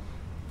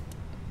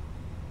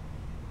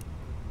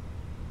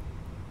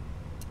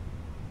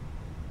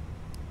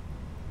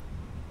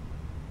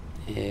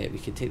 We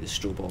can take the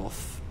strobe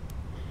off.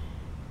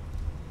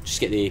 Just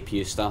get the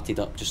APU started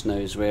up just now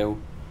as well,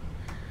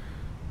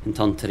 and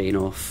turn terrain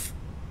off.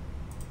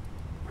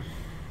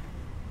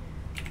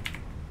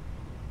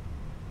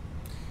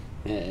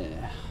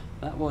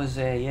 That was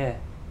yeah,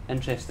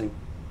 interesting.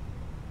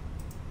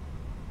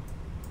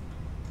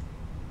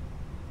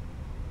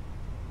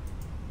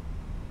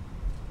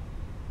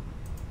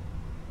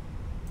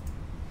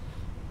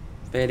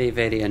 Very,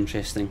 very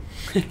interesting.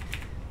 I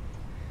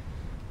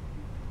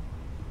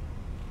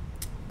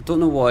don't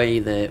know why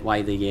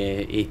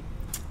the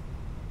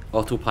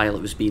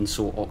autopilot was being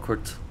so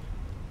awkward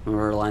when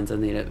we were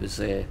landing there. It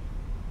was a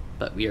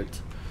bit weird.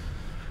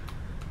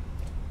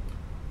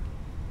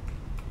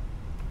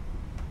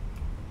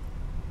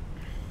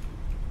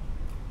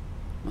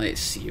 Let's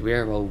see,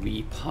 where will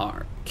we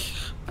park?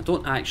 I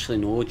don't actually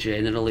know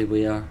generally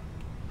where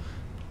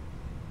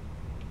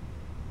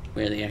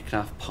the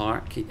aircraft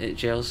park at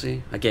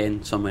Jersey.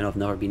 Again, somewhere I've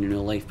never been in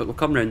real life, but we'll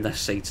come round this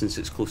side since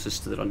it's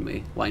closest to the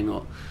runway. Why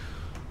not?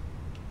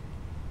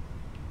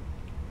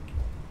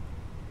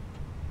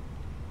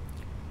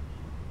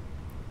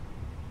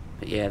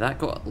 But yeah, that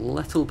got a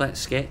little bit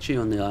sketchy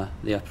on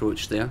the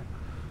approach there.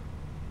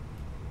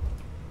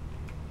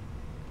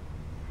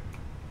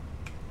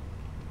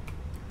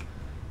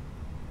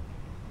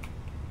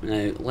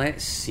 Now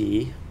let's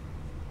see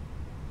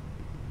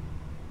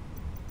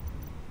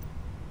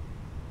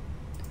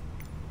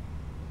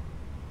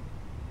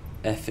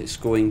if it's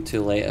going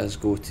to let us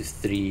go to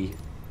 3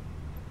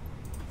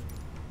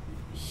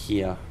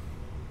 here.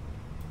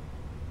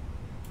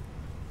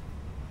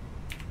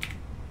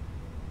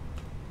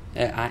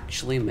 It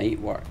actually might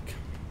work.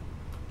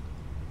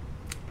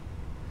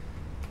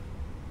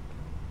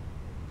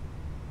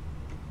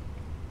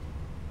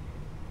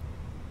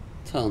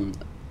 Turn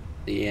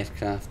the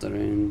aircraft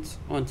around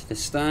onto the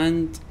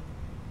stand.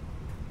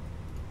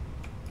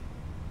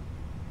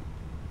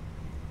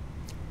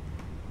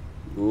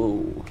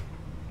 Whoa.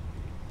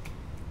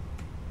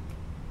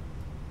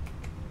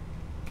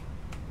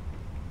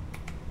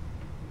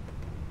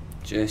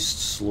 Just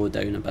slow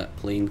down a bit,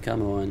 plane,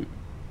 come on.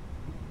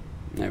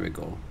 There we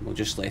go, we'll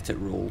just let it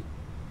roll.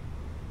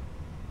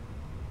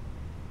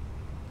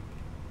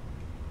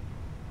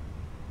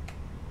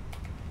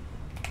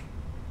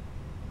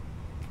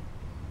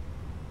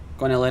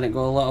 Gonna let it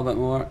go a little bit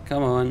more,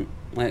 come on,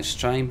 let's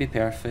try and be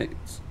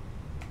perfect.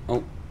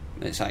 Oh,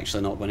 it's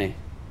actually not gonna.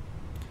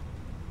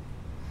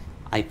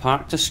 I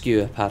parked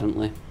askew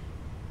apparently.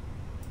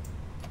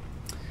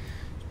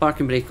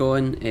 Parking brake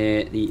on,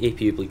 the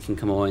APU bleed can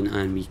come on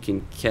and we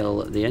can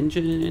kill the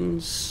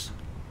engines.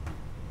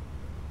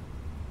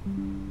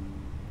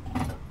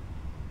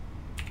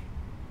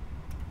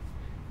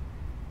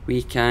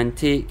 We can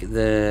take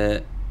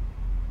the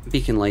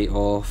beacon light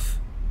off,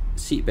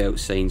 seatbelt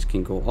signs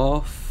can go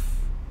off.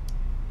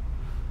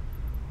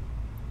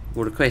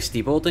 We'll request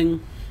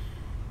deboarding.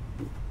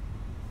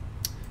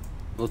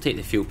 We'll take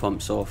the fuel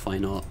pumps off, why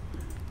not?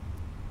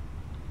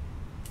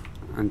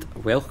 And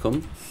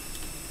welcome.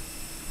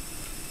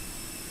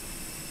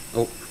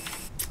 Oh,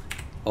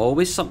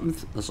 always something.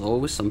 There's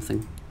always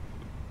something.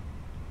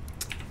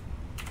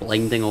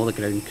 Blinding all the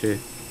ground crew.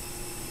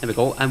 There we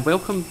go, and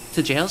welcome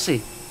to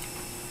Jersey.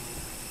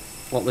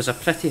 What was a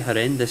pretty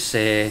horrendous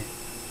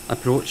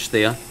approach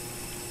there.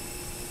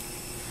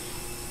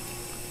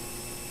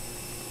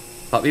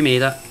 But we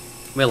made it,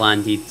 we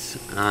landed,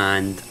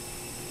 and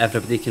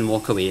everybody can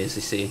walk away, as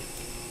they say.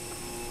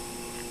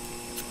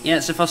 Yeah,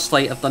 it's the first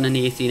flight I've done in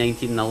the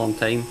A319 in a long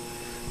time,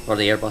 or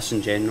the Airbus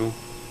in general.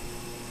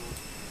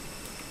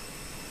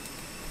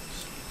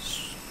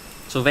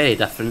 So very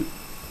different,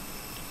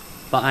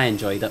 but I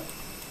enjoyed it,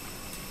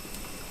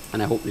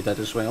 and I hope you did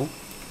as well.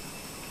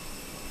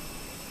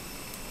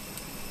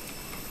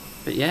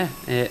 But yeah,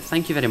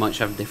 thank you very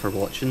much everybody for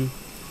watching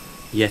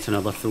yet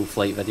another full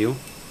flight video.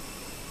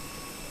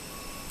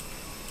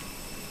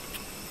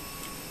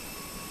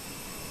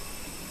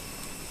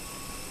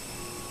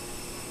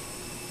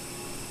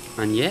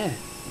 And yeah,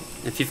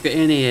 if you've got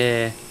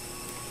any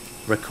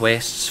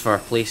requests for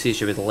places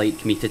you would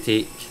like me to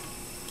take,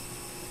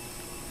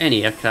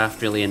 any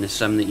aircraft really in the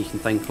sim that you can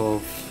think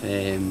of,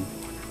 then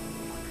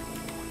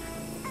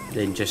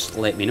just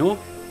let me know.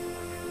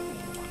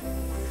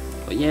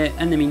 But yeah,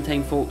 in the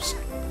meantime folks,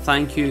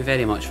 thank you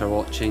very much for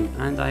watching,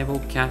 and I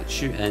will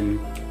catch you in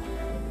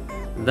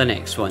the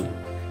next one.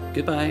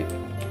 Goodbye.